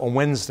 So on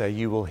Wednesday,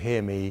 you will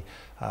hear me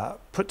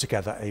put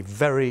together a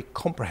very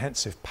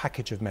comprehensive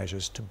package of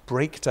measures to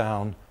break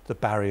down the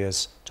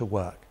barriers to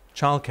work.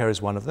 Childcare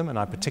is one of them, and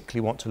I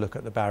particularly want to look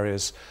at the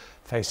barriers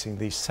facing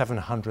the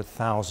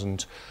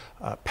 700,000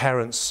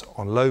 parents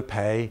on low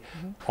pay,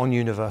 on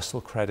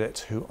universal credit,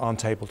 who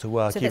aren't able to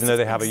work, even though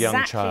they have a young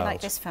child. Exactly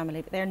like this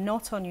family, but they're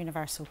not on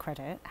universal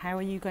credit. How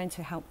are you going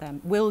to help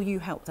them? Will you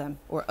help them?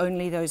 Or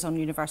only those on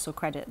universal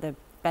credit, the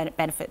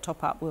benefit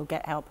top-up, will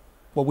get help?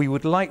 Well, we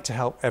would like to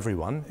help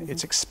everyone.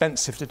 It's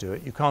expensive to do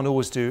it. You can't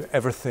always do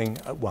everything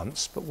at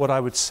once. But what I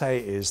would say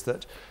is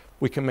that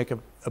we can make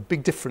a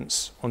big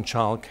difference on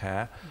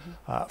childcare,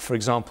 for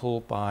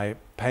example, by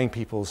paying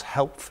people's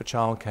help for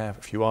childcare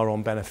if you are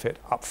on benefit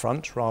up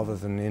front rather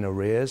than in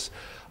arrears.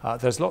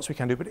 There's lots we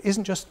can do, but it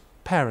isn't just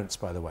parents,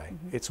 by the way.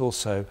 It's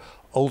also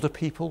older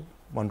people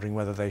wondering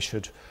whether they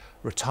should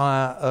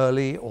retire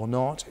early or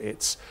not.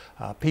 It's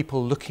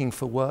people looking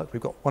for work.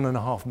 We've got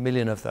 1.5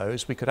 million of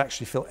those. We could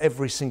actually fill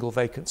every single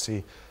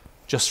vacancy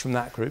just from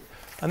that group.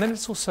 And then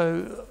it's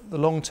also the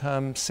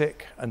long-term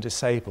sick and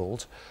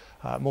disabled,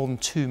 more than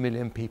 2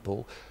 million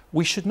people.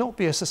 We should not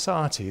be a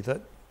society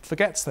that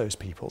forgets those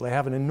people. They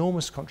have an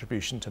enormous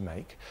contribution to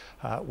make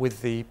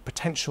with the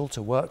potential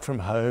to work from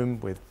home,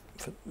 with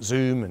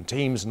Zoom and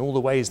Teams and all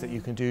the ways that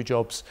you can do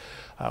jobs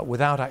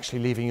without actually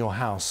leaving your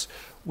house.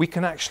 We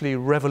can actually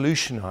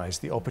revolutionise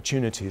the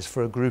opportunities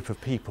for a group of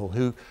people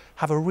who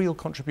have a real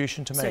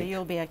contribution to make. So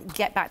you'll be a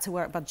get back to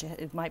work budget.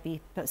 It might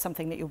be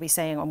something that you'll be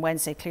saying on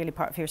Wednesday, clearly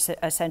part of your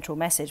central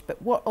message.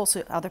 But what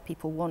also other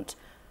people want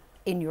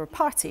in your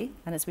party,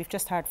 and as we've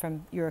just heard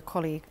from your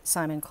colleague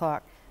Simon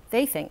Clarke,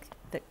 they think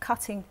that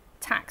cutting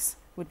tax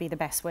would be the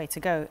best way to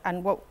go.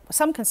 And what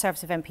some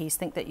Conservative MPs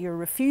think that your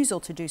refusal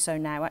to do so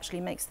now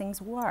actually makes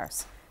things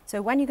worse.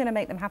 So when are you going to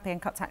make them happy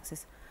and cut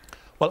taxes?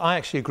 Well, I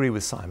actually agree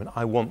with Simon.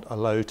 I want a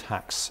low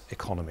tax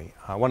economy.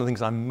 One of the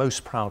things I'm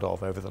most proud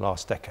of over the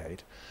last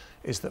decade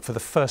is that for the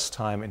first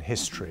time in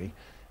history,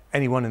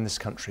 anyone in this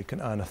country can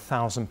earn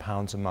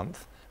 £1,000 a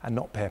month and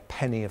not pay a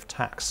penny of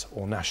tax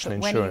or national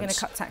insurance. When are you going to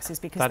cut taxes?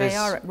 Because they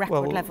are at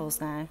record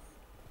levels now.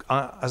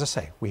 As I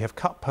say, we have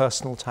cut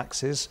personal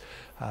taxes.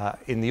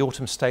 In the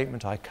autumn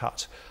statement, I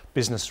cut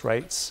business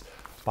rates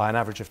by an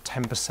average of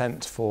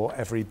 10% for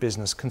every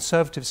business.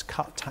 Conservatives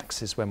cut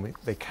taxes when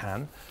they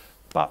can,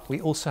 but we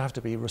also have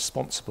to be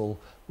responsible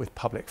with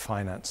public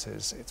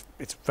finances.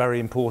 It's very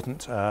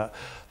important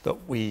that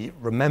we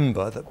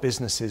remember that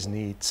businesses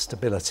need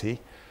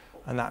stability,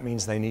 and that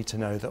means they need to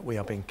know that we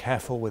are being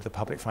careful with the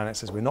public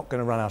finances. We're not going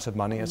to run out of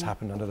money, as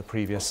happened under the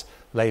previous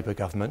Labour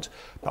government,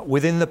 but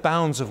within the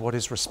bounds of what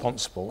is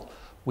responsible,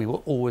 we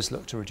will always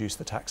look to reduce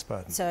the tax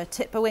burden. So a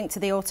tip, a wink to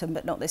the autumn,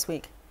 but not this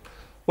week.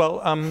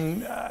 Well,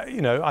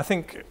 you know, I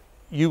think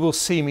you will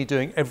see me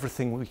doing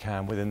everything we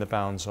can within the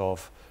bounds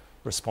of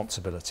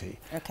responsibility.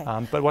 Okay.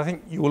 But what I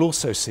think you will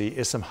also see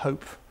is some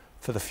hope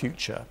for the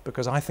future,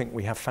 because I think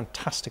we have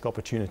fantastic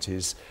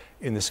opportunities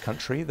in this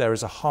country. There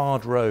is a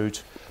hard road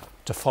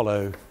to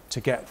follow to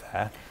get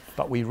there,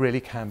 but we really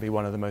can be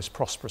one of the most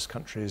prosperous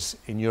countries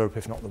in Europe,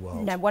 if not the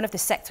world. Now, one of the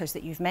sectors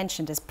that you've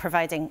mentioned as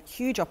providing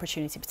huge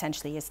opportunity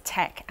potentially is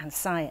tech and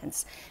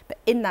science. But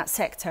in that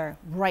sector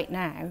right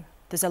now,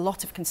 there's a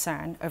lot of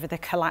concern over the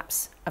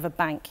collapse of a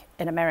bank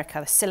in America,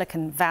 the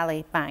Silicon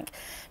Valley Bank.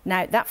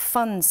 Now, that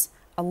funds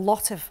a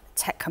lot of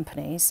tech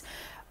companies.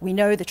 We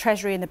know the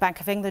Treasury and the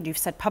Bank of England, you've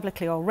said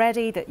publicly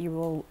already that you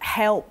will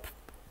help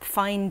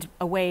find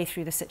a way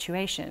through the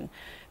situation.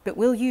 But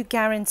will you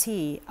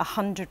guarantee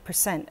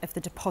 100% of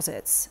the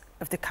deposits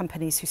of the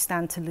companies who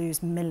stand to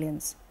lose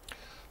millions?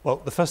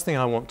 Well, the first thing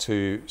I want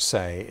to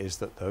say is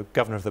that the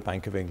Governor of the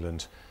Bank of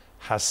England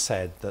has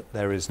said that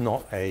there is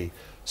not a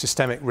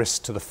systemic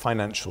risk to the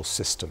financial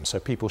system, so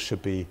people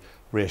should be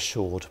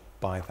reassured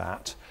by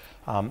that.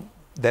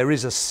 There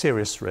is a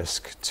serious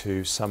risk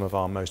to some of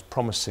our most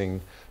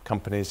promising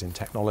companies in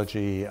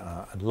technology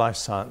and life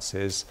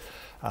sciences.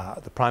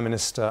 The Prime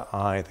Minister,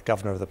 the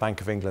Governor of the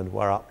Bank of England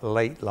were up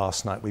late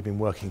last night. We've been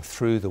working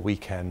through the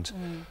weekend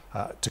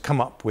to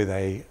come up with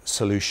a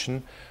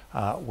solution.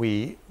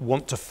 We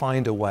want to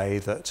find a way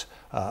that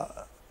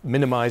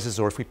minimises,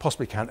 or if we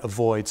possibly can,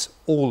 avoids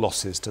all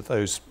losses to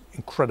those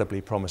incredibly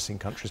promising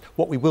countries.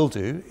 What we will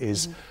do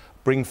is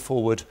bring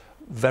forward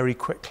very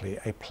quickly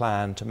a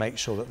plan to make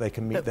sure that they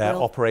can meet their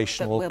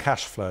operational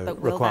cash flow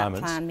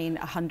requirements. Will that plan mean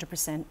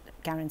 100%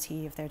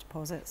 guarantee of their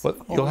deposits? Well,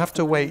 you'll have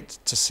to wait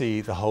to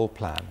see the whole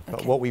plan.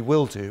 But what we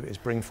will do is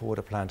bring forward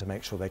a plan to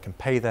make sure they can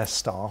pay their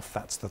staff.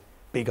 That's the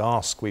big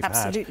ask we've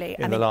had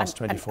in the last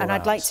 24 hours. And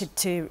I'd like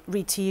to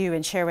read to you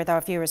and share with our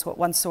viewers what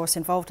one source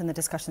involved in the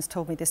discussions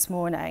told me this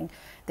morning.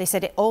 They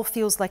said it all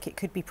feels like it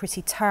could be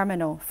pretty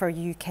terminal for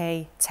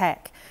UK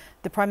tech.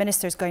 The Prime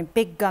Minister is going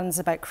big guns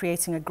about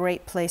creating a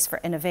great place for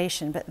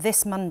innovation, but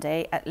this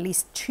Monday, at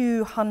least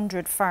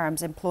 200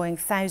 firms employing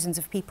thousands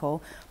of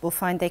people will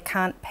find they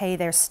can't pay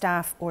their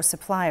staff or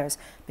suppliers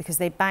because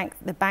the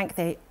bank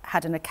they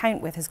had an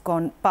account with has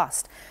gone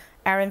bust.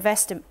 Our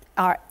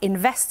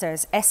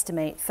investors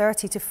estimate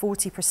 30 to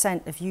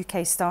 40% of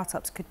UK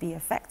startups could be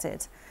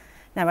affected.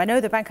 Now, I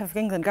know the Bank of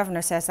England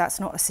Governor says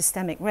that's not a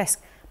systemic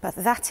risk, but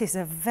that is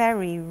a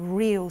very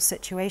real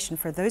situation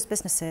for those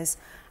businesses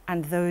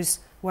and those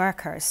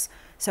workers.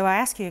 So I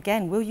ask you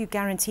again, will you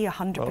guarantee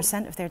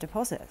 100% of their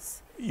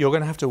deposits? you're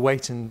going to have to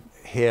wait and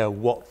hear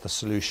what the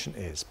solution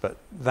is, but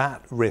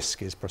that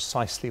risk is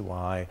precisely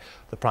why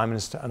the Prime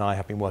Minister and I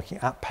have been working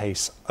at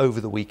pace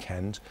over the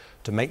weekend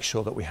to make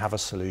sure that we have a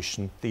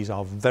solution. These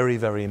are very,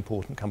 very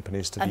important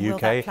companies to the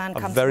UK,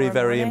 a very,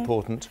 very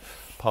important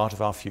part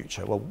of our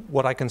future. Well,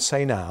 what I can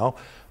say now,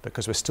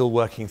 because we're still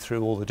working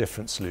through all the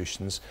different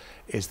solutions,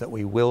 is that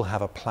we will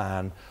have a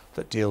plan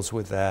that deals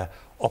with their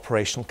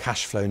operational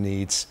cash flow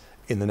needs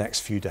in the next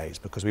few days,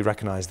 because we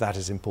recognise that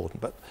is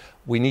important. But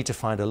we need to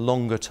find a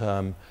longer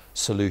term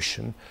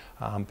solution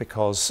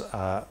because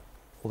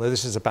although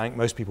this is a bank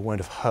most people won't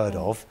have heard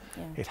of,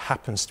 it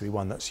happens to be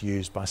one that's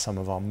used by some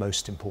of our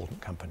most important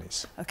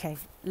companies. OK,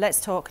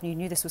 let's talk, and you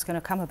knew this was going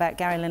to come, about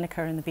Gary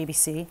Lineker and the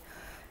BBC.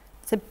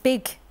 It's a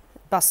big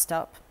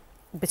bust-up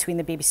between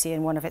the BBC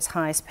and one of its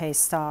highest paid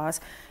stars,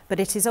 but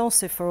it is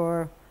also,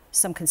 for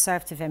some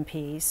Conservative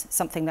MPs,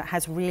 something that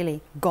has really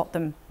got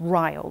them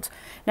riled.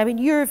 Now, in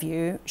your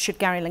view, should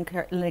Gary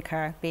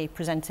Lineker be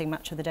presenting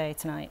Match of the Day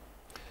tonight?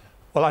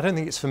 Well, I don't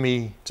think it's for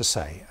me to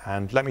say,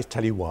 and let me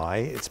tell you why.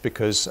 It's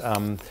because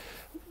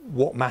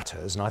what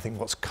matters, and I think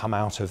what's come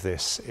out of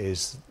this,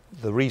 is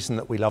the reason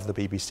that we love the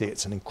BBC,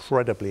 it's an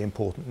incredibly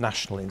important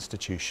national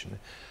institution,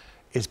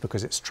 is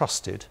because it's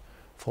trusted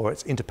for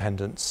its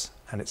independence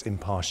and its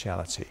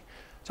impartiality.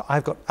 So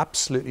I've got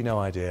absolutely no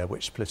idea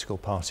which political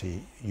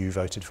party you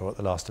voted for at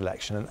the last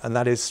election, and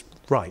that is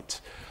right.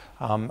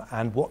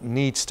 And what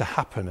needs to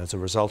happen as a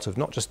result of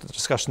not just the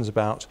discussions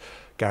about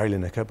Gary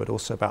Lineker, but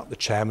also about the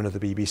chairman of the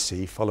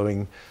BBC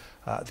following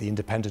the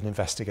independent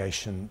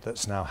investigation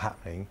that's now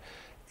happening,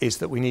 is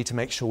that we need to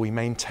make sure we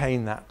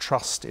maintain that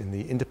trust in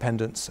the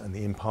independence and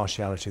the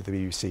impartiality of the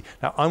BBC.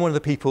 Now, I'm one of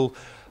the people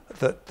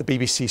that the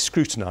BBC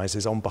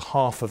scrutinises on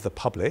behalf of the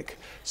public,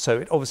 so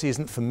it obviously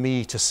isn't for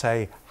me to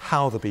say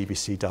how the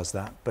BBC does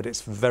that, but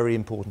it's very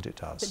important it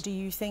does. But do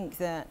you think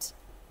that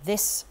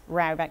this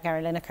row about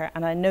Gary Lineker,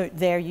 and I note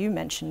there you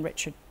mentioned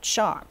Richard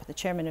Sharp, the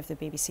chairman of the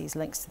BBC's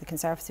links to the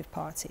Conservative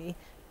Party,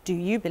 do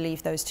you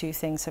believe those two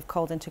things have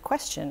called into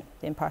question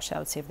the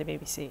impartiality of the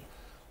BBC?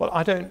 Well,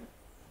 I don't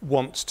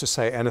want to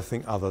say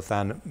anything other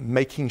than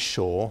making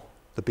sure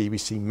the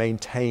BBC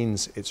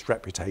maintains its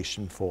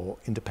reputation for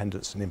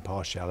independence and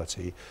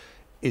impartiality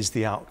is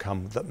the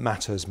outcome that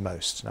matters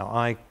most. Now,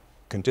 I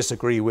can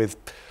disagree with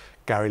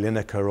Gary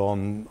Lineker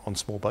on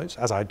small boats,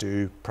 as I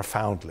do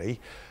profoundly,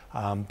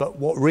 but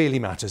what really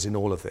matters in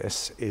all of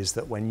this is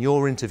that when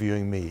you're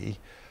interviewing me,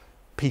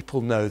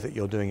 people know that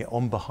you're doing it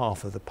on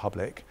behalf of the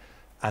public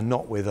and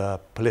not with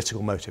a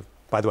political motive,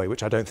 by the way,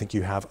 which I don't think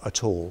you have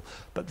at all,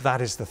 but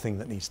that is the thing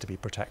that needs to be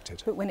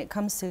protected. But when it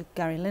comes to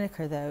Gary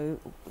Lineker, though,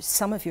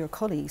 some of your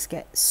colleagues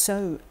get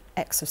so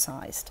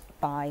exercised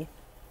by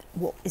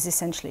what is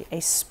essentially a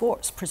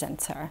sports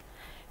presenter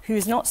who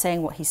is not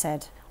saying what he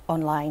said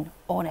online,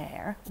 on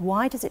air.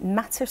 Why does it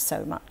matter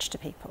so much to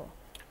people?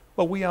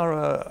 Well, we are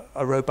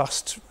a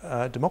robust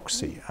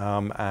democracy,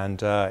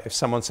 and if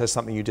someone says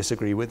something you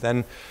disagree with,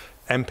 then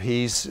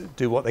MPs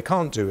do what they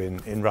can't do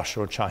in Russia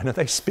or China.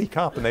 They speak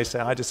up and they say,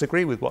 I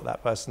disagree with what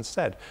that person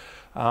said.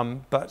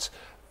 But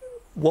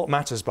what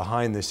matters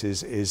behind this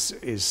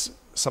is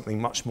something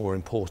much more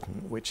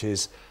important, which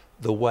is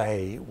the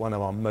way one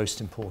of our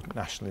most important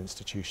national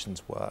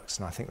institutions works.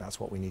 And I think that's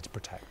what we need to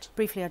protect.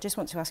 Briefly, I just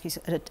want to ask you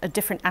a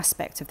different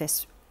aspect of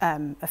this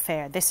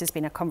affair. This has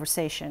been a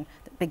conversation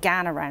that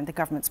began around the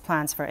government's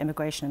plans for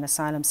immigration and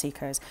asylum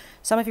seekers.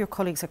 Some of your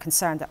colleagues are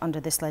concerned that under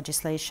this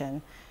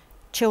legislation,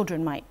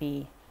 children might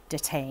be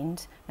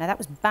detained. Now, that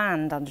was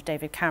banned under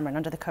David Cameron,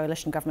 under the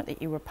coalition government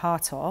that you were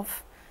part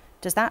of.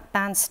 Does that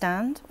ban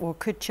stand, or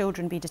could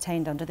children be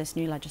detained under this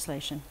new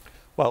legislation?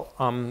 Well,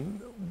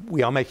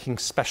 we are making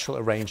special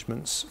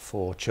arrangements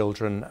for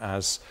children,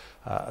 as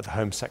the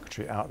Home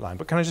Secretary outlined.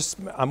 But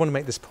I want to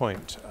make this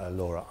point,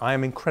 Laura. I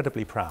am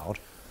incredibly proud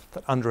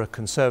that under a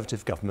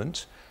Conservative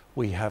government,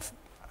 we have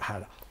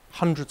had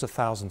hundreds of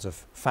thousands of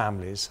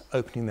families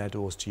opening their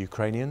doors to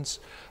Ukrainians.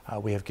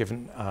 We have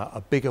given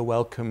a bigger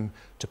welcome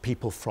to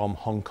people from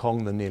Hong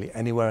Kong than nearly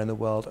anywhere in the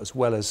world, as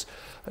well as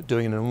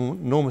doing an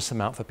enormous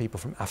amount for people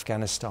from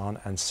Afghanistan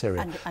and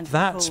Syria. And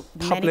many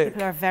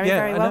people are very,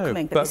 very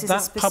welcoming. But this is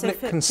that public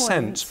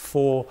consent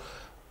for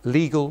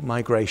legal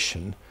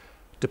migration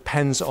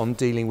depends on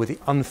dealing with the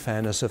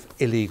unfairness of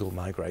illegal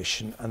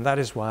migration, and that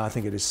is why I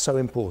think it is so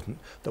important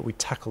that we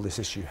tackle this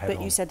issue head on.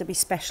 But you said there'd be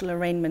special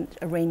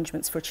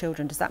arrangements for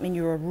children. Does that mean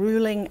you're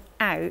ruling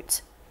out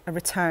a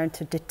return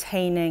to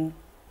detaining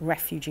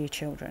refugee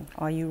children?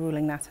 Are you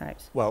ruling that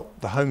out? Well,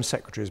 the Home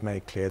Secretary has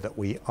made clear that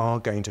we are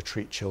going to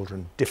treat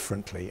children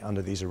differently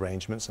under these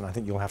arrangements, and I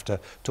think you'll have to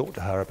talk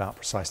to her about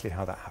precisely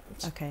how that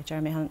happens. OK,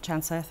 Jeremy Hunt,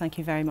 Chancellor, thank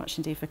you very much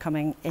indeed for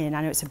coming in.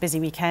 I know it's a busy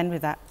weekend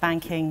with that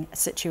banking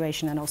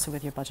situation and also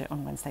with your budget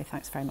on Wednesday.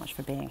 Thanks very much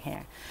for being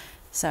here.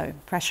 So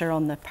pressure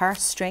on the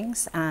purse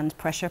strings and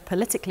pressure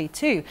politically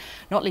too,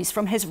 not least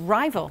from his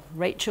rival,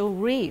 Rachel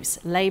Reeves,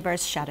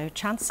 Labour's shadow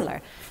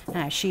chancellor.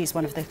 Now, she's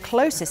one of the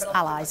closest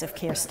allies of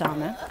Keir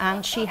Starmer,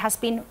 and she has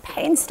been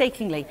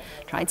painstakingly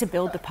trying to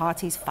build the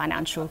party's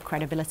financial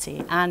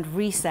credibility and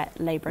reset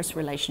Labour's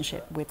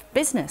relationship with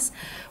business.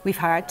 We've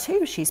heard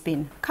too she's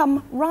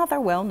become rather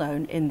well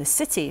known in the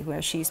city,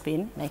 where she's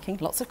been making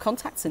lots of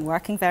contacts and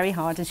working very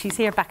hard, and she's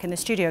here back in the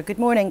studio. Good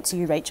morning to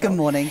you, Rachel. Good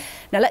morning.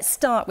 Now let's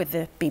start with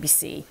the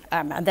BBC.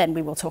 And then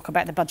we will talk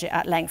about the budget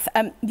at length.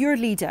 Your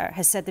leader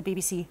has said the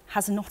BBC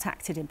has not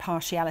acted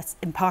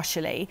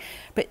impartially,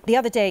 but the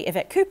other day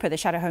Yvette Cooper, the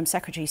Shadow Home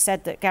Secretary,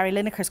 said that Gary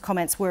Lineker's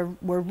comments were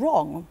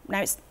wrong.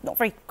 Now, it's not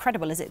very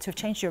credible, is it, to have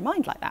changed your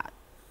mind like that?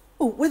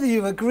 Well, whether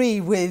you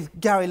agree with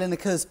Gary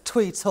Lineker's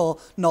tweet or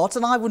not,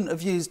 and I wouldn't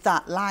have used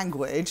that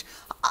language,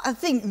 I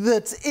think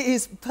that it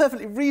is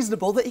perfectly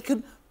reasonable that he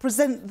could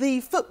present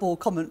the football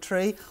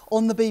commentary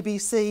on the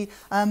BBC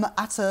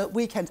at a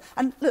weekend.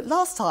 And look,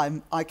 last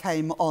time I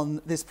came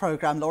on this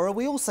programme, Laura,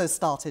 we also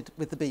started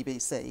with the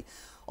BBC.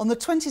 On the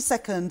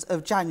 22nd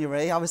of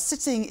January, I was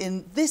sitting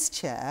in this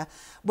chair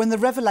when the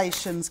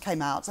revelations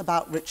came out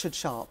about Richard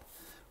Sharp.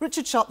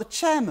 Richard Sharp, the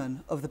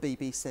chairman of the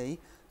BBC,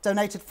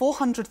 donated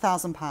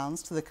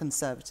 £400,000 to the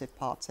Conservative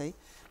Party,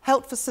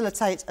 helped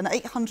facilitate an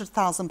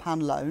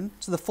 £800,000 loan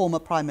to the former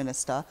Prime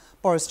Minister,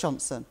 Boris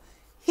Johnson.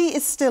 He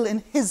is still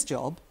in his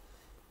job.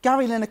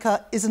 Gary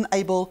Lineker isn't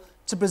able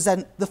to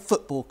present the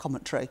football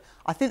commentary.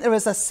 I think there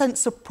is a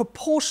sense of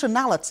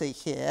proportionality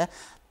here.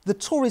 The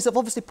Tories have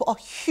obviously put a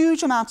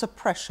huge amount of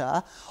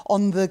pressure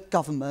on the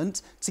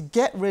government to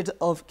get rid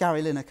of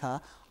Gary Lineker.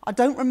 I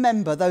don't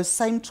remember those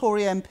same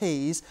Tory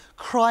MPs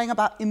crying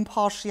about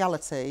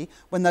impartiality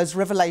when those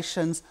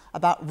revelations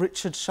about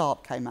Richard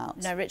Sharp came out.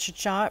 No, Richard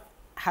Sharp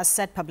has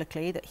said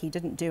publicly that he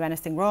didn't do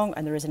anything wrong,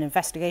 and there is an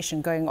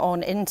investigation going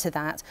on into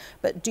that.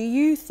 But do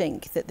you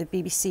think that the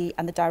BBC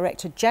and the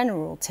Director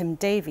General, Tim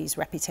Davies'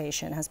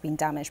 reputation has been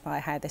damaged by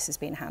how this has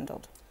been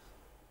handled?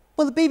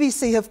 Well, the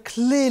BBC have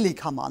clearly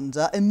come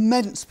under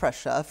immense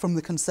pressure from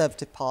the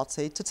Conservative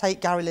Party to take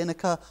Gary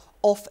Lineker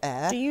off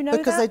air. Do you know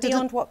that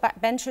beyond what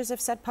backbenchers have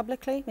said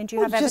publicly? I mean, do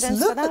you have evidence for that?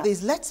 Just look at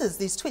these letters,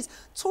 these tweets.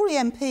 Tory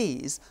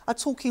MPs are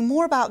talking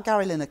more about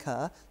Gary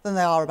Lineker than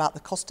they are about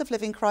the cost of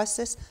living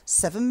crisis,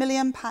 7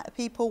 million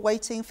people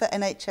waiting for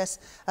NHS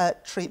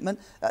treatment,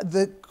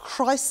 the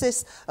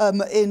crisis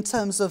in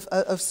terms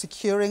of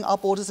securing our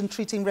borders and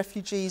treating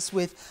refugees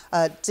with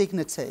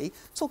dignity,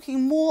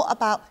 talking more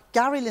about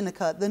Gary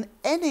Lineker than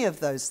any of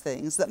those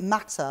things that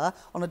matter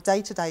on a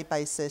day-to-day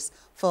basis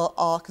for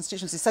our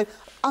constituency. So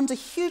under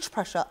huge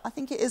pressure, I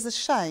think it is a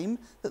shame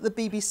that the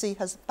BBC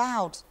has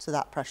bowed to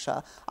that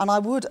pressure, and I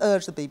would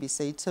urge the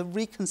BBC to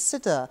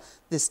reconsider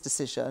this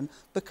decision,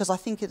 because I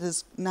think it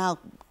has now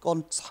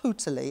gone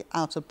totally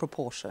out of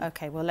proportion.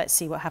 OK, well, let's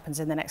see what happens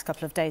in the next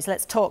couple of days.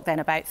 Let's talk then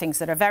about things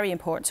that are very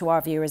important to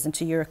our viewers and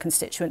to your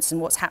constituents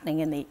and what's happening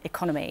in the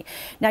economy.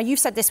 Now, you've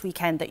said this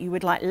weekend that you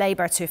would like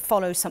Labour to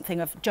follow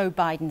something of Joe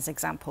Biden's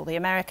example, the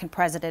American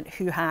president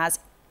who has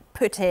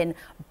put in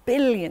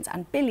billions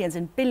and billions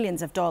and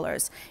billions of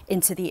dollars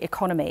into the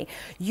economy.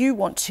 You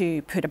want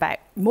to put about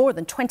more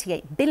than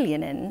 28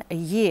 billion in a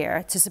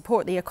year to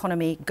support the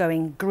economy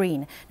going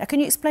green. Now,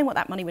 can you explain what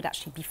that money would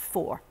actually be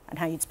for and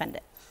how you'd spend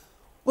it?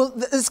 Well,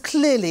 there's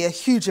clearly a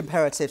huge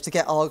imperative to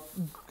get our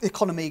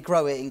economy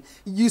growing.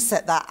 You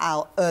set that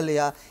out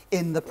earlier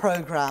in the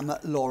programme,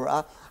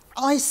 Laura.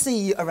 I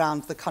see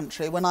around the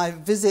country, when I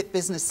visit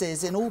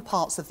businesses in all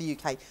parts of the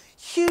UK,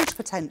 huge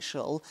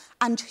potential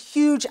and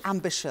huge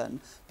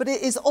ambition. But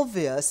it is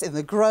obvious in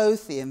the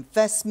growth, the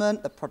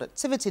investment, the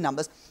productivity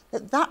numbers,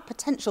 that that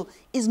potential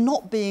is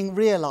not being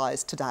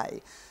realised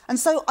today. And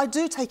so I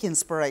do take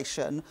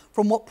inspiration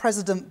from what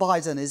President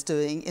Biden is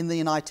doing in the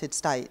United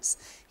States.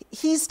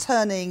 He's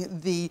turning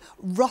the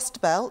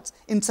Rust Belt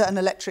into an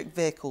electric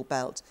vehicle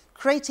belt,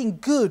 creating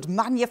good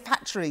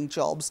manufacturing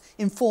jobs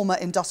in former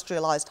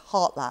industrialised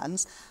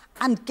heartlands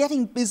and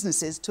getting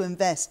businesses to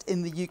invest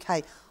in the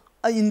UK,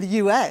 in the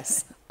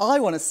US. I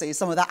want to see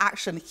some of that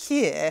action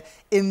here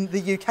in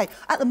the UK.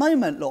 At the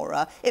moment,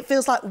 Laura, it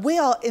feels like we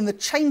are in the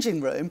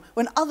changing room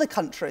when other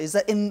countries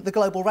are in the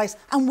global race,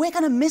 and we're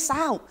going to miss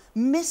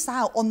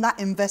out on that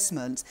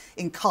investment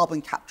in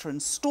carbon capture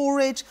and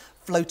storage,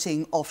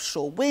 floating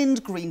offshore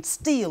wind, green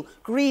steel,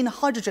 green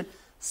hydrogen.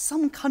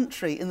 Some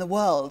country in the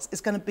world is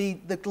going to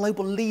be the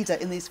global leader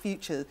in these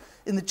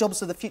in the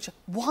jobs of the future.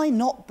 Why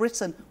not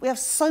Britain? We have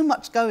so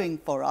much going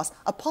for us,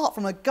 apart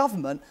from a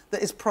government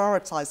that is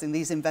prioritising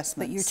these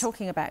investments. But you're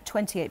talking about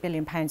 £28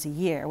 billion a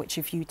year, which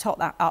if you tot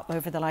that up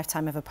over the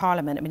lifetime of a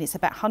parliament, I mean, it's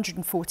about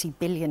 £140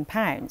 billion.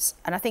 And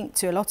I think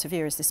to a lot of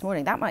viewers this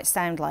morning, that might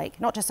sound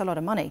like not just a lot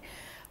of money,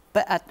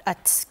 but a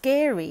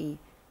scary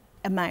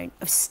amount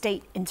of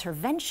state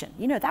intervention.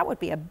 You know, that would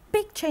be a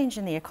big change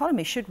in the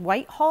economy. Should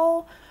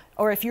Whitehall,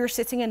 or if you're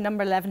sitting in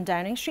number 11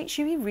 Downing Street,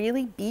 should we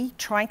really be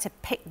trying to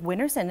pick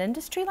winners in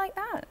industry like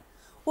that?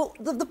 Well,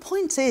 the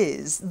point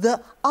is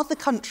that other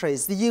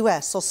countries, the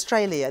US,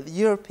 Australia, the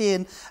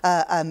European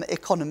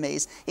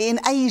economies, in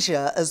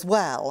Asia as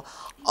well,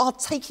 are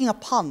taking a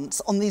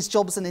punt on these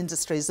jobs and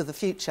industries of the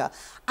future.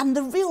 And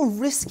the real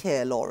risk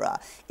here, Laura,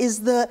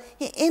 is that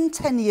in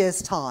 10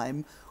 years'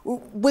 time,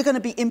 we're going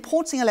to be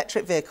importing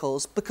electric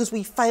vehicles because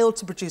we failed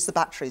to produce the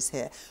batteries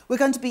here. We're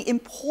going to be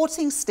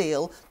importing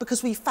steel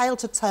because we failed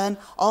to turn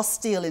our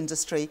steel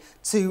industry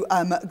to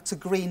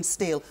green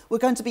steel. We're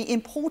going to be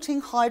importing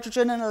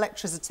hydrogen and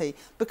electricity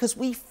because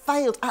we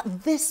failed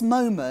at this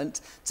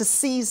moment to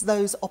seize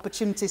those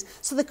opportunities.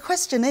 So the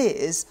question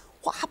is,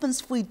 what happens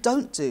if we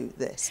don't do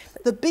this?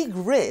 The big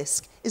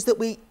risk is that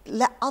we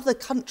let other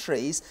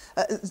countries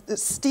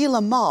steal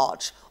a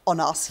march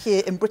on us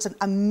here in Britain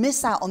and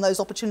miss out on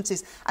those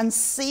opportunities and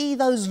see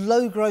those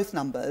low growth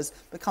numbers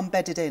become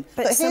bedded in.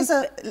 But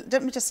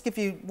let me just give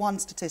you one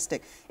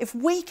statistic. If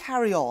we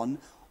carry on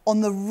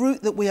the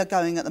route that we are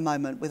going at the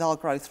moment with our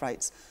growth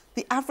rates,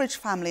 the average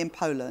family in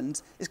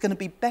Poland is going to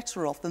be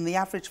better off than the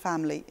average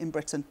family in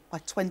Britain by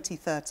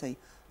 2030.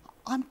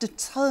 I'm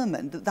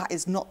determined that that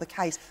is not the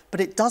case, but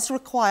it does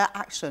require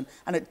action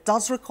and it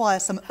does require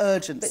some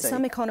urgency. But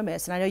some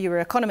economists, and I know you were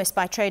an economist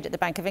by trade at the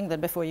Bank of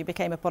England before you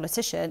became a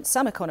politician,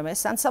 some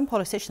economists and some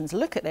politicians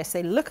look at this,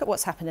 they look at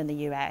what's happened in the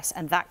US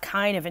and that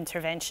kind of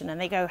intervention and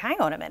they go,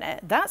 hang on a minute,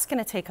 that's going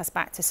to take us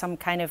back to some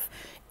kind of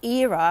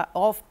era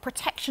of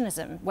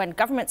protectionism when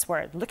governments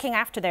were looking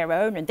after their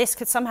own, and this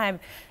could somehow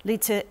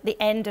lead to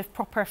the end of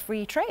proper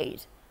free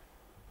trade.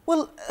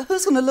 Well,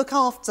 who's going to look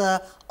after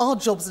our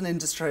jobs and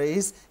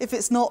industries if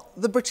it's not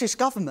the British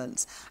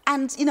government?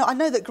 And, you know, I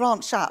know that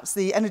Grant Shapps,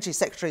 the Energy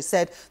Secretary,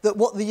 said that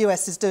what the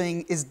US is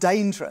doing is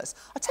dangerous.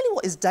 I tell you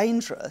what is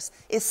dangerous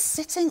is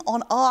sitting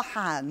on our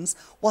hands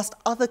whilst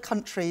other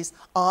countries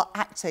are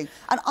acting.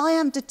 And I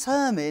am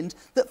determined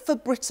that for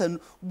Britain,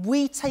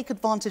 we take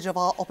advantage of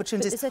our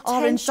opportunities.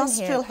 Our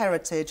industrial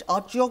heritage,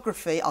 our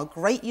geography, our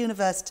great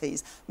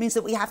universities means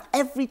that we have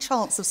every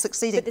chance of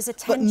succeeding,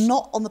 but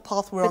not on the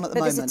path we're on at the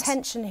moment. There's a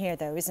tension here,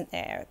 though, isn't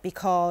there?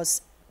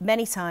 Because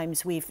many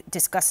times we've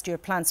discussed your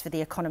plans for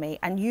the economy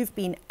and you've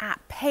been at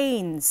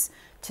pains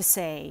to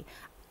say,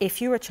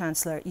 if you're a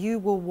chancellor, you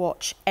will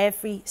watch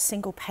every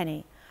single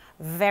penny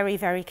very,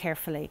 very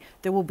carefully.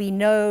 There will be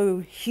no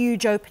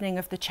huge opening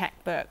of the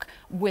chequebook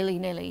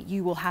willy-nilly.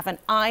 You will have an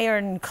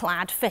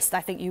ironclad fist,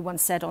 I think you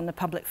once said, on the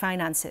public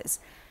finances.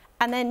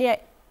 And then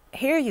yet,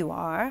 here you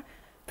are,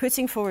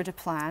 putting forward a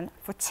plan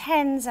for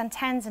tens and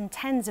tens and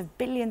tens of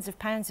billions of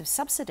pounds of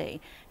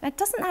subsidy. Now,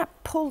 doesn't that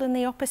pull in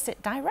the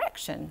opposite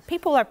direction?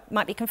 People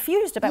might be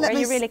confused about where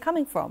you're really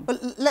coming from.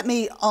 But let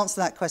me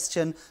answer that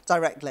question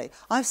directly.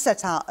 I've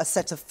set out a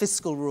set of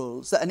fiscal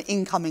rules that an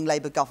incoming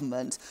Labour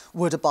government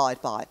would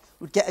abide by.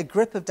 Would get a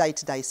grip of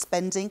day-to-day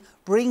spending,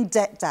 bring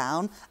debt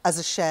down as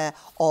a share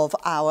of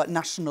our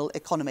national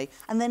economy,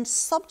 and then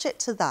subject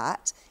to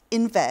that,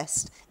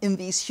 invest in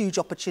these huge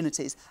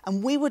opportunities.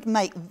 And we would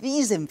make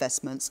these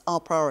investments our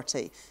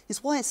priority.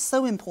 It's why it's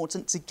so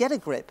important to get a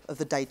grip of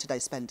the day-to-day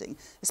spending,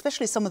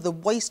 especially some of the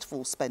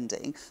wasteful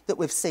spending that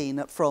we've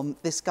seen from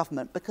this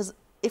government, because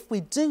if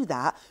we do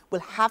that,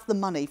 we'll have the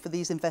money for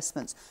these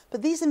investments.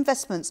 But these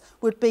investments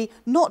would be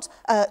not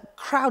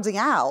crowding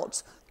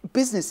out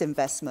business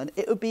investment,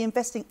 it would be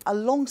investing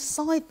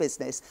alongside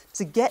business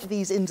to get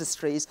these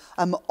industries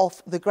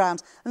off the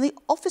ground. And the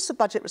Office of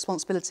Budget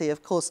Responsibility,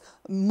 of course,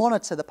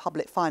 monitor the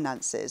public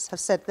finances,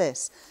 have said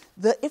this,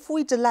 that if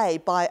we delay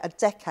by a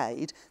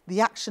decade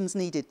the actions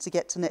needed to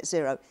get to net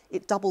zero,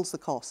 it doubles the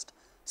cost.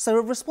 So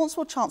a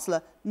responsible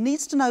chancellor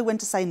needs to know when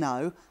to say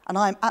no, and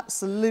I'm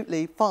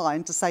absolutely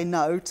fine to say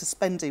no to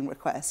spending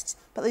requests,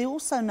 but they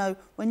also know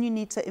when you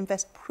need to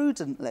invest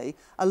prudently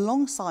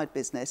alongside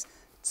business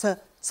to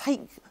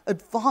take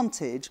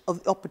advantage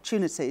of the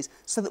opportunities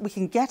so that we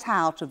can get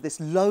out of this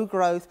low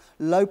growth,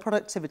 low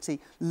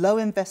productivity, low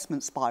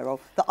investment spiral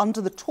that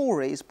under the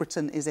Tories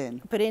Britain is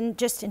in. But in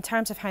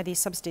terms of how these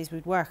subsidies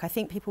would work, I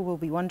think people will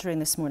be wondering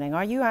this morning,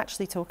 are you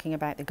actually talking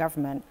about the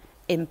government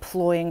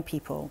employing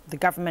people, the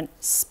government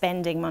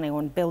spending money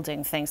on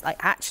building things? Like,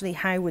 actually,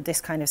 how would this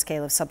kind of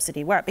scale of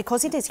subsidy work?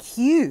 Because it is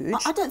huge.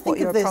 I don't think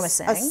of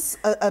this as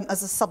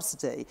a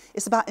subsidy.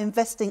 It's about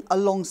investing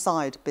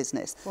alongside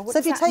business. Well, what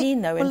does that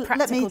mean, though, in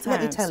practical terms?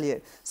 Let me tell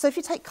you. So if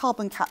you take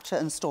carbon capture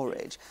and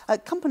storage,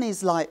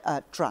 companies like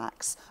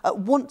Drax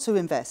want to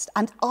invest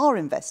and are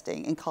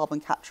investing in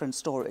carbon capture and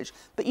storage,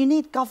 but you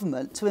need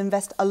government to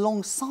invest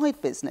alongside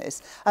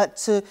business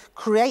to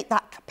create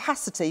that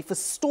capacity for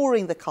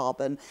storing the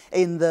carbon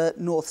in the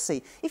North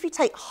Sea. If you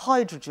take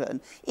hydrogen,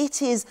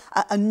 it is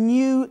a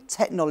new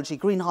technology.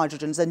 Green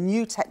hydrogen is a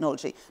new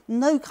technology.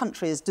 No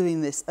country is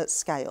doing this at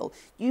scale.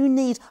 You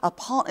need a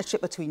partnership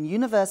between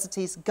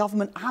universities,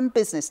 government and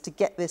business to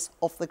get this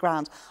off the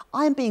ground.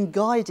 I am being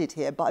guided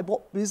here by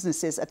what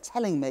businesses are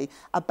telling me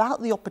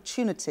about the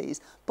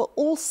opportunities, but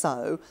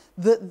also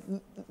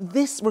that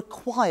this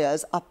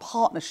requires a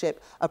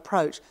partnership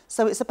approach.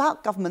 So it's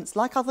about governments,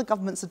 like other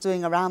governments are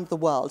doing around the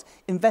world,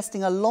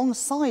 investing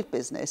alongside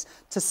business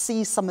to see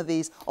seize some of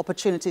these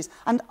opportunities.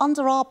 And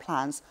under our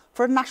plans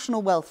for a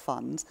national wealth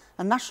fund,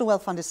 a national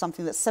wealth fund is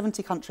something that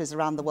 70 countries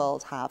around the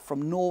world have,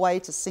 from Norway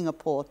to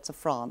Singapore to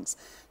France.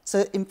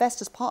 So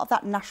invest as part of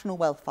that national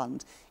wealth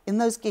fund in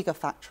those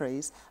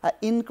gigafactories,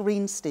 in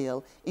green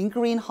steel, in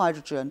green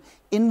hydrogen,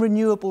 in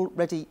renewable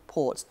ready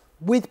ports,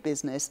 with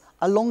business,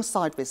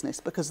 alongside business,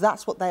 because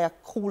that's what they are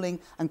calling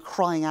and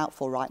crying out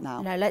for right now.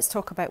 Now, let's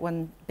talk about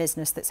one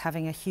business that's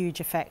having a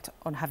huge effect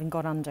on having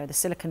gone under, the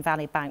Silicon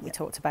Valley Bank we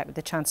talked about with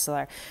the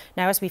Chancellor.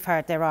 Now, as we've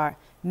heard, there are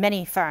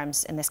many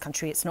firms in this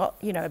country. It's not,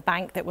 you know, a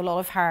bank that we'll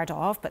all have heard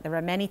of, but there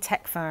are many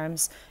tech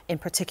firms in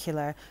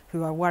particular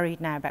who are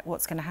worried now about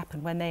what's going to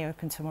happen when they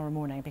open tomorrow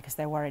morning because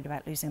they're worried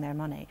about losing their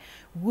money.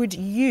 Would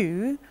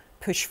you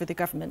push for the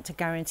government to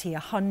guarantee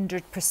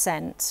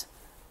 100%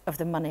 of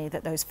the money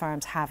that those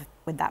firms have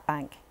with that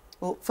bank?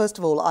 Well, first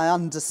of all, I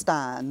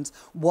understand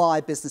why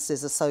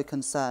businesses are so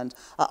concerned.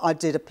 I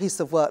did a piece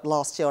of work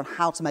last year on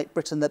how to make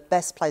Britain the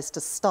best place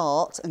to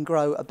start and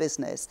grow a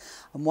business.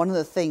 And one of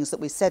the things that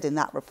we said in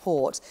that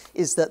report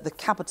is that the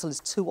capital is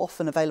too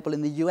often available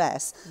in the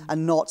US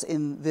and not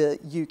in the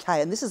UK.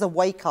 And this is a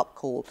wake-up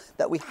call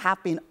that we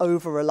have been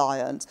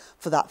over-reliant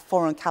for that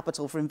foreign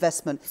capital for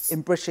investment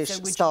in British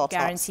startups. So would you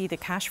guarantee the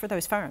cash for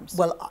those firms?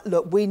 Well,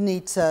 look, we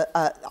need to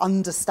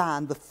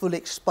understand the full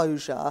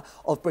exposure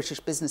of British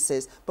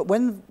businesses. But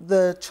when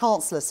the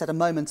Chancellor said a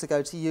moment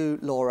ago to you,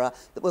 Laura,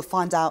 that we'll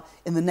find out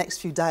in the next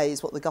few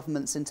days what the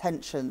government's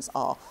intentions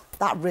are,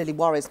 that really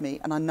worries me,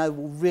 and I know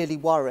will really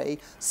worry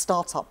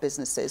start-up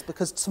businesses,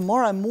 because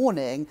tomorrow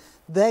morning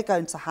they're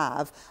going to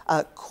have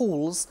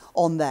calls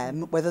on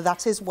them, whether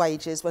that is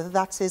wages, whether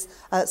that is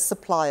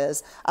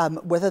suppliers,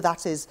 whether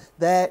that is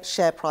their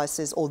share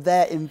prices or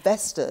their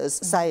investors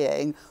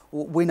saying,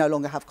 we no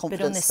longer have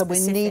confidence. So we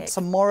need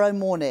tomorrow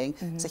morning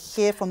to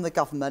hear from the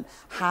government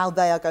how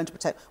they are going to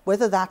protect,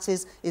 whether that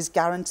is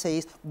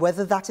guarantees,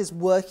 whether that is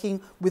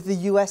working with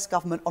the US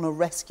government on a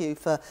rescue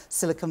for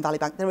Silicon Valley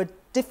Bank. There are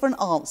different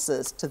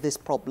answers to this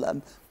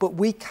problem, but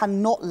we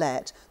cannot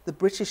let the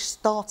British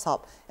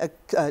start-up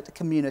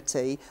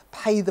community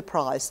pay the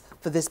price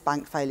for this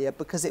bank failure,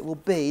 because it will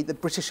be the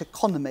British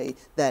economy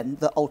then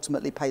that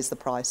ultimately pays the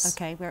price.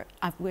 OK,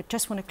 we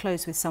just want to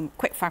close with some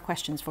quick-fire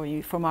questions for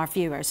you from our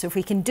viewers. So if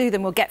we can do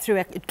them, we'll get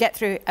through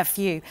a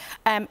few.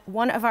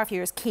 One of our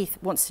viewers, Keith,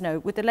 wants to know,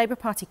 would the Labour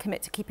Party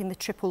commit to keeping the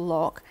triple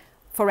lock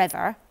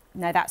forever?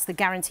 Now, that's the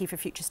guarantee for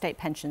future state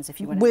pensions, if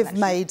you win an election. We've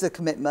made the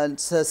commitment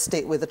to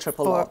stick with the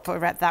triple lock.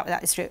 That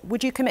is true.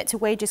 Would you commit to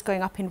wages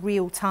going up in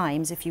real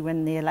times if you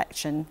win the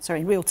election?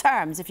 Sorry, in real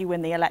terms if you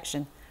win the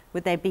election?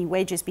 Would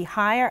wages be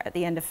higher at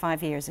the end of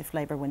 5 years if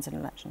Labour wins an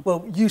election?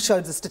 Well, you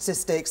showed the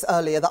statistics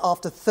earlier that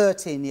after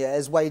 13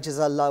 years, wages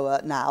are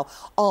lower now.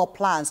 Our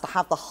plans to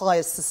have the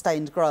highest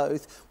sustained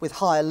growth with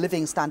higher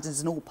living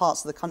standards in all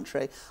parts of the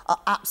country are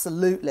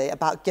absolutely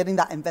about getting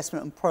that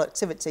investment and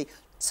productivity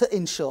to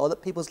ensure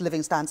that people's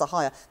living standards are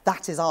higher.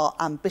 That is our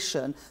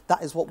ambition.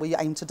 That is what we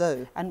aim to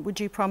do. And would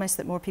you promise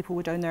that more people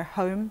would own their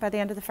home by the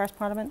end of the first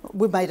Parliament?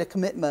 We've made a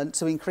commitment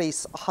to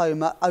increase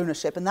home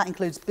ownership, and that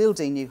includes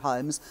building new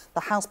homes. The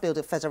House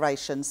Builder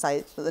Federation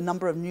say that the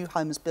number of new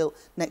homes built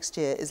next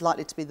year is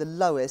likely to be the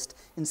lowest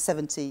in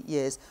 70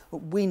 years. But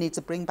we need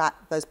to bring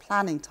back those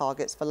planning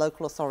targets for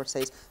local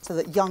authorities so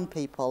that young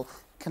people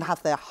can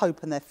have their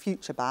hope and their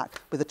future back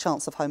with a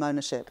chance of home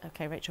ownership.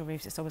 OK, Rachel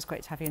Reeves, it's always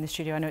great to have you in the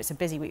studio. I know it's a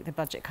busy week, the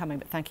budget coming,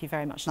 but thank you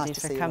very much indeed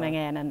for coming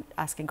in and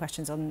asking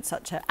questions on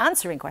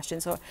answering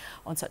questions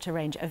on such a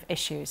range of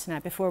issues.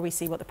 Now, before we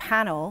see what the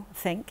panel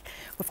think,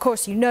 of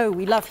course, you know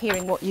we love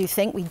hearing what you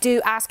think. We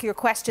do ask your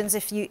questions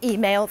if you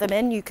email them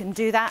in. You can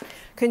do that,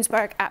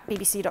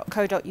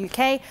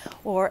 kuenssberg@bbc.co.uk,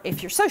 or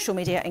if you're social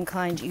media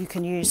inclined, you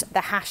can use the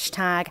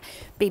hashtag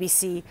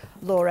BBC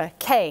Laura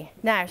K.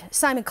 Now,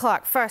 Simon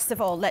Clarke, first of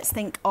all, let's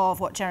think of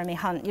what Jeremy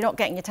Hunt... You're not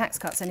getting your tax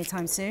cuts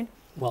anytime soon.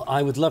 Well,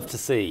 I would love to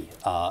see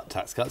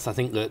tax cuts. I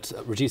think that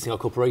reducing our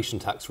corporation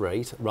tax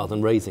rate rather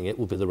than raising it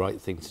would be the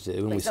right thing to do.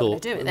 And we saw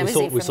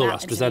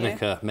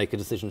AstraZeneca make a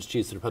decision to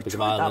choose the Republic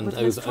of Ireland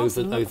over.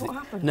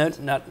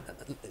 No,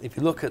 if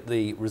you look at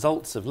the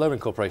results of lowering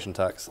corporation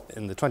tax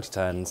in the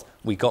 2010s,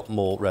 we got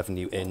more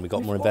revenue in, we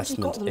got more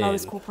investment in. We've got the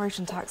lowest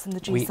corporation tax in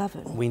the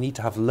G7. We need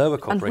to have lower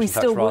corporation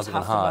tax rather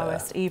than higher. And we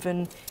still would have the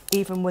lowest,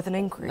 even with an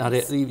increase.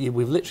 Nadia,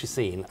 we've literally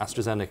seen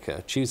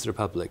AstraZeneca choose the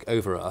Republic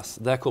over us.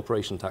 Their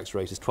corporation tax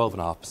rate is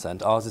 12.5%.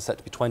 Ours is set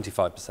to be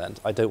 25%.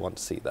 I don't want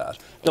to see that.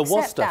 There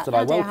was stuff that I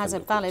welcomed. Nadia has a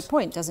valid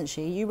point, doesn't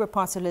she? You were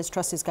part of Liz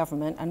Truss's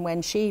government, and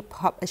when she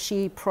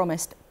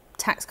promised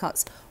tax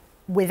cuts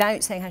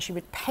without saying how she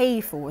would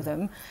pay for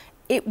them,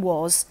 it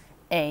was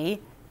a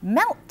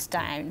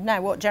meltdown.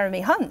 Now, what Jeremy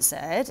Hunt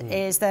said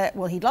is that,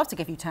 well, he'd love to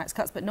give you tax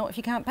cuts, but not if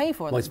you can't pay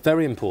for them. Well, it's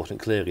very important,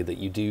 clearly, that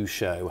you do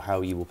show how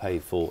you will pay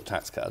for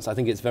tax cuts. I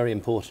think it's very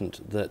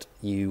important that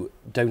you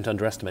don't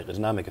underestimate the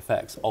dynamic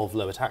effects of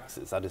lower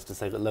taxes. That is to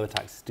say that lower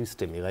taxes do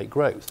stimulate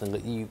growth, and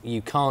that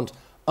you can't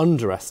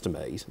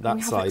underestimate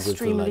that side of the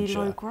extremely ledger.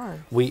 low growth.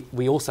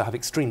 We also have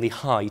extremely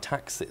high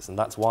taxes, and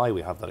that's why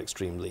we have that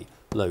extremely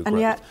low growth. And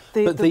yet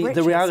the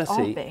richest reality,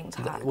 aren't being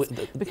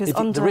taxed, because the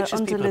under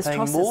richest people Liz are paying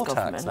Truss's more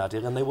government, tax,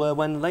 Nadia, than they were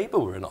when Labour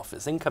were in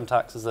office. Income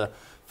taxes are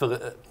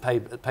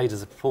paid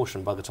as a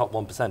proportion by the top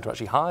 1% are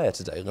actually higher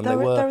today than they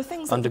were there are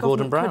things under that the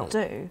Gordon government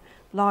Brown. could do,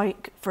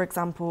 like, for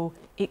example,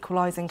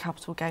 equalising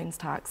capital gains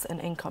tax and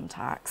income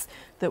tax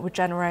that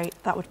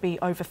would be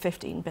over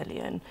 15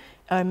 billion.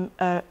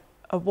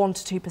 A 1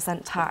 to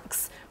 2%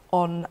 tax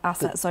on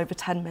assets over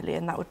 10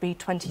 million, that would be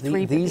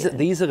 23 billion.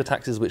 These are the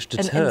taxes which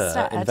deter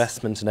instead,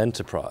 investment and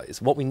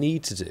enterprise. What we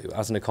need to do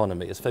as an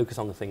economy is focus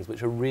on the things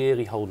which are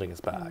really holding us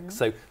back.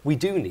 So we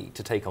do need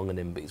to take on the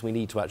NIMBYs. We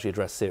need to actually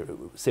address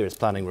serious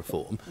planning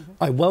reform.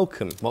 I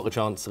welcome what the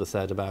Chancellor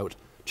said about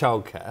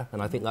childcare, and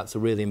I think that's a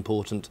really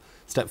important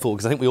step forward,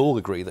 because I think we all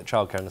agree that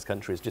childcare in this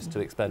country is just too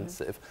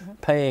expensive.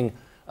 Paying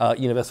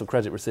universal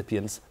credit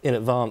recipients in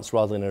advance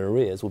rather than in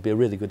arrears would be a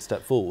really good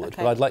step forward.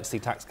 But I'd like to see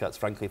tax cuts,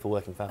 frankly, for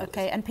working families.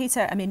 Okay, and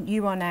Peter, I mean,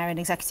 you are now an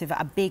executive at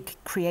a big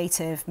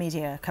creative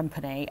media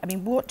company. I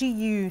mean, what do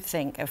you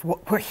think of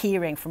what we're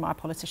hearing from our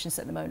politicians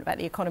at the moment about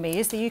the economy?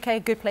 Is the UK a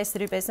good place to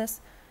do business?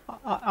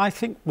 I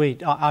think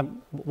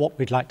what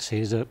we'd like to see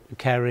is a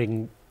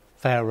caring,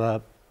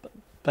 fairer,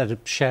 better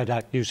shared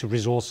out use of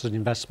resources and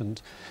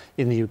investment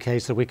in the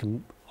UK, so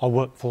our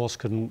workforce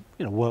can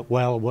work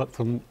well, work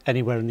from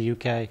anywhere in the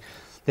UK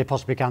they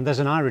possibly can. There's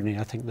an irony,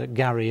 I think, that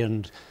Gary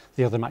and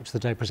the other Match of the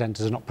Day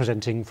presenters are not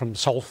presenting from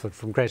Salford,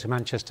 from Greater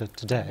Manchester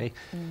today.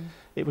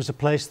 It was a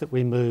place that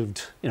we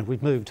moved,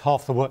 we've moved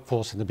half the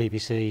workforce in the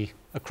BBC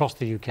across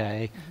the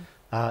UK,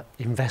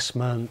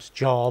 investment,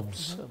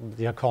 jobs,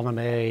 the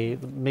economy,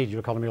 the media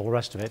economy, all the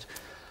rest of it.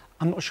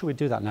 I'm not sure we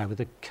do that now with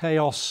the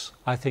chaos,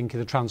 I think, in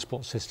the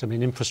transport system,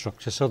 in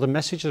infrastructure. So the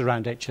messages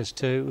around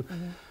HS2,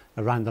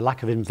 around the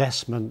lack of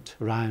investment,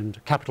 around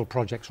capital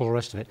projects, all the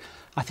rest of it,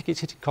 I think it's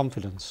hitting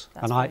confidence.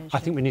 And I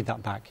think we need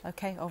that back.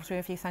 OK, all three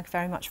of you, thank you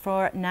very much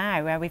for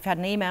now. We've had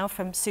an email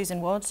from Susan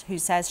Woods who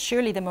says,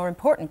 surely the more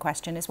important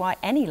question is why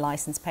any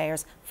licence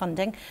payers'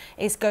 funding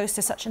goes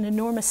to such an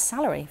enormous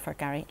salary for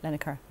Gary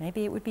Lineker.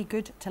 Maybe it would be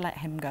good to let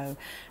him go.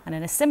 And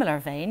in a similar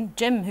vein,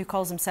 Jim, who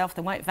calls himself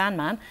the White Van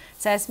Man,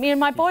 says, me and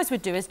my boys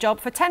would do his job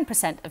for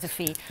 10% of the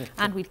fee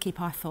and we'd keep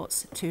our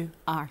thoughts to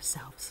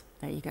ourselves.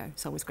 There you go.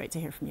 It's always great to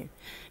hear from you.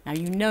 Now,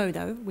 you know,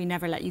 though, we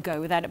never let you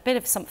go without a bit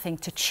of something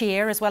to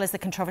cheer, as well as the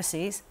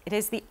controversies. It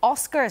is the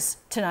Oscars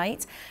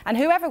tonight, and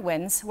whoever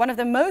wins, one of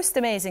the most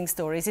amazing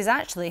stories is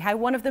actually how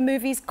one of the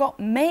movies got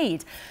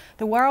made.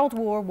 The World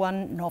War I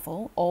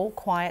novel, All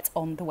Quiet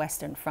on the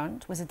Western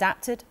Front, was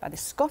adapted by the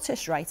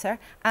Scottish writer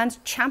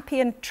and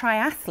champion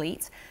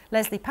triathlete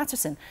Leslie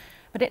Patterson.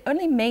 But it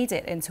only made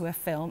it into a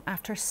film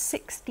after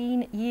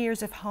 16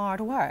 years of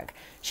hard work.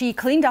 She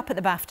cleaned up at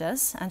the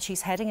BAFTAs and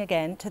she's heading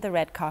again to the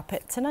red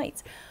carpet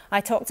tonight. I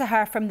talked to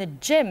her from the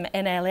gym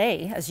in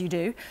LA, as you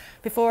do,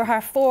 before her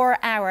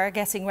 4-hour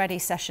getting ready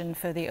session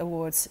for the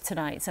awards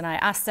tonight. And I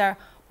asked her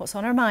what's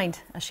on her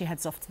mind as she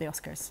heads off to the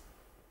Oscars.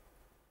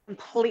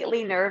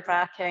 Completely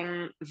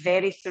nerve-wracking,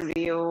 very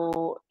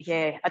surreal.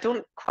 Yeah, I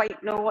don't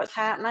quite know what's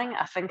happening.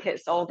 I think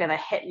it's all going to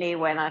hit me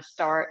when I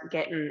start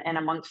getting in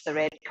amongst the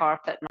red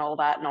carpet and all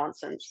that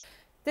nonsense.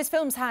 This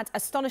film's had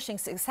astonishing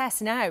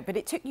success now, but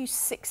it took you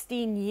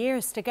 16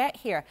 years to get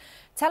here.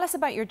 Tell us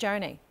about your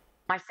journey.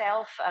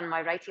 Myself and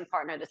my writing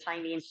partner at the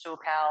time, Ian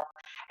Sokal,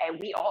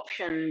 we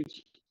optioned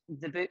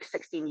the book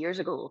 16 years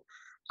ago.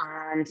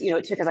 And,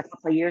 it took us a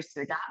couple of years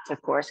to adapt,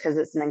 of course, because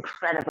it's an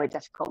incredibly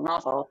difficult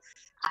novel.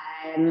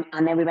 And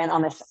then we went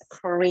on this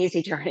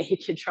crazy journey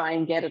to try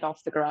and get it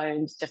off the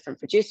ground. Different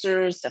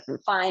producers,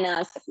 different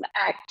finance, different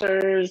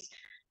actors,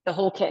 the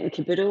whole kit and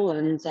caboodle.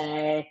 And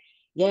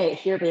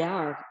here we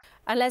are.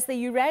 And Leslie,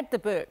 you read the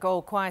book,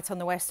 All Quiet on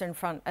the Western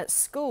Front, at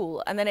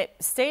school, and then it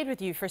stayed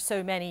with you for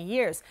so many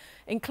years,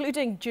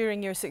 including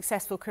during your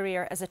successful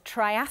career as a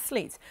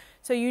triathlete.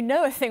 So you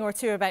know a thing or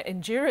two about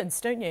endurance,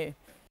 don't you?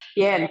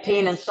 Yeah, and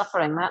pain and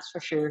suffering, that's for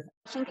sure.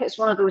 I think it's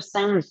one of those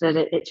things that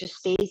it just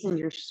stays in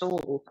your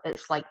soul.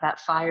 It's like that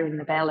fire in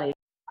the belly.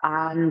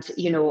 And,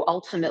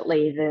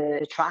 ultimately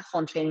the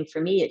triathlon training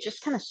for me, it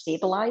just kind of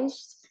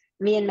stabilized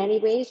me in many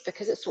ways,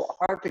 because it's so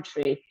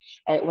arbitrary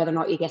whether or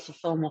not you get a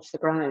film off the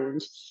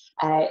ground.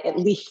 At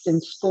least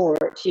in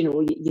sport,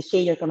 you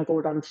say you're going to go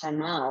run 10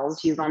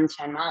 miles, you run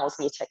 10 miles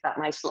and you tick that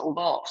nice little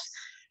box.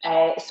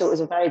 So it was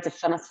a very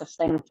definitive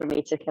thing for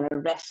me to kind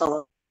of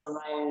wrestle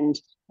around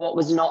what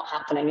was not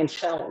happening in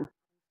film.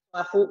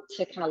 I hope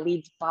to kind of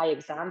lead by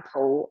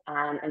example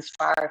and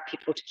inspire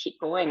people to keep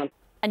going.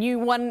 And you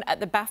won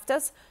at the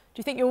BAFTAs. Do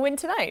you think you'll win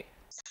tonight?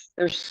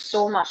 There's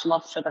so much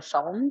love for the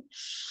film.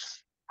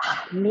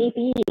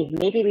 Maybe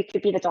we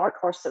could be the dark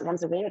horse that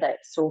runs away with it.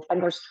 So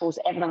fingers, toes,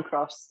 everything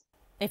crossed.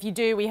 If you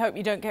do, we hope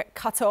you don't get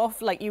cut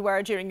off like you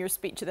were during your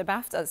speech at the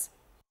BAFTAs.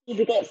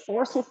 We get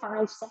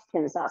 45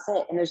 seconds, that's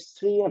it, and there's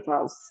 3 of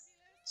us.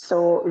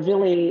 So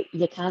really,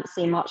 you can't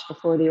say much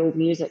before the old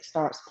music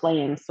starts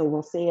playing. So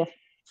we'll see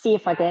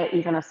if I get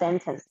even a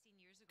sentence.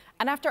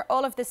 And after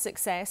all of this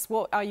success,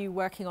 what are you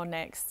working on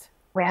next?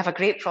 We have a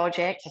great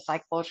project, a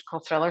psychological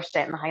thriller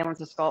set in the Highlands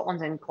of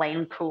Scotland in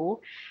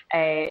Glencoe.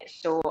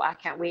 So I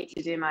can't wait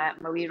to do my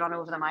wee run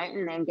over the mountain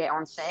and then get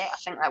on set. I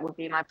think that would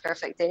be my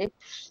perfect day.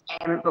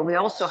 But we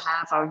also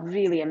have a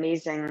really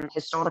amazing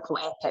historical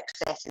epic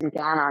set in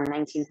Ghana in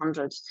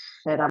 1900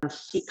 that I'm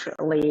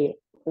secretly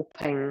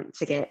hoping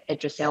to get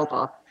Idris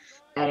Elba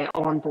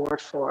on board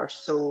for.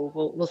 So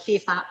we'll see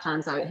if that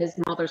pans out. His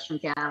mother's from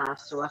Ghana,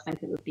 so I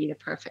think it would be the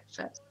perfect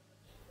fit.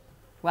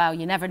 Well,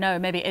 you never know.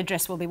 Maybe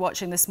Idris will be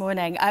watching this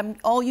morning.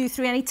 All you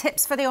three, any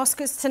tips for the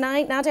Oscars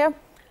tonight, Nadia?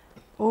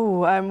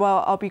 Oh,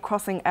 well, I'll be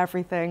crossing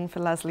everything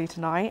for Leslie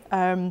tonight.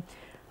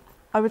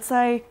 I would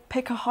say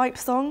pick a hype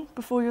song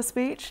before your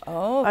speech.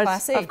 Oh,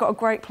 classy. I've got a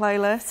great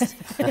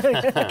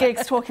playlist.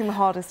 Gigs Talking the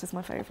Hardest is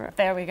my favourite.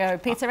 There we go.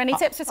 Peter, any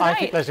tips for tonight? I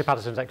think Leslie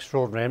Patterson's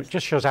extraordinary. It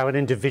just shows how an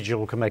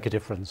individual can make a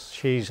difference.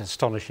 She's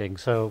astonishing.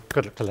 So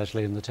good luck to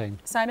Leslie and the team.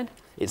 Simon?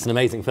 It's an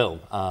amazing film.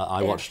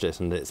 I watched it,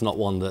 and it's not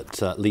one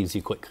that leaves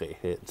you quickly.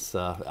 It's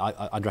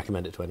I'd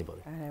recommend it to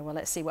anybody. Well,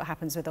 let's see what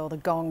happens with all the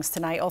gongs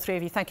tonight. All three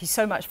of you, thank you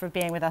so much for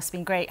being with us. It's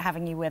been great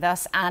having you with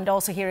us, and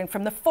also hearing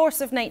from the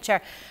force of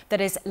nature that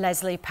is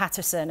Leslie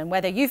Patterson. And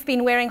whether you've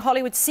been wearing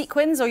Hollywood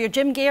sequins or your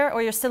gym gear,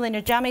 or you're still in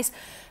your jammies,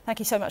 thank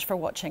you so much for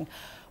watching.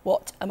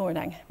 What a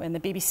morning when the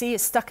BBC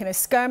is stuck in a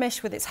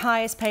skirmish with its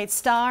highest paid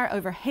star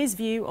over his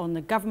view on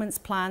the government's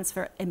plans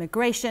for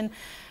immigration.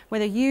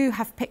 Whether you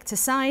have picked a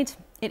side,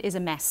 it is a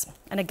mess.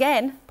 And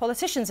again,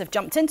 politicians have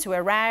jumped into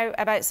a row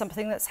about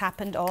something that's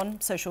happened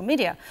on social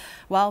media,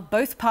 while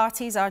both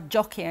parties are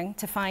jockeying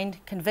to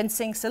find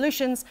convincing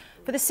solutions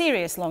for the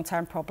serious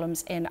long-term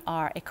problems in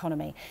our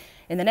economy.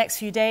 In the next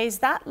few days,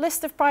 that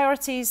list of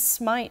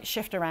priorities might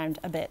shift around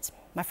a bit.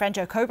 My friend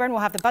Jo Coburn will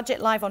have the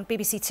budget live on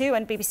BBC Two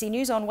and BBC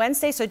News on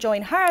Wednesday, so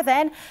join her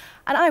then,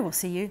 and I will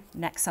see you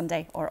next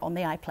Sunday or on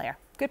the iPlayer.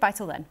 Goodbye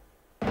till then.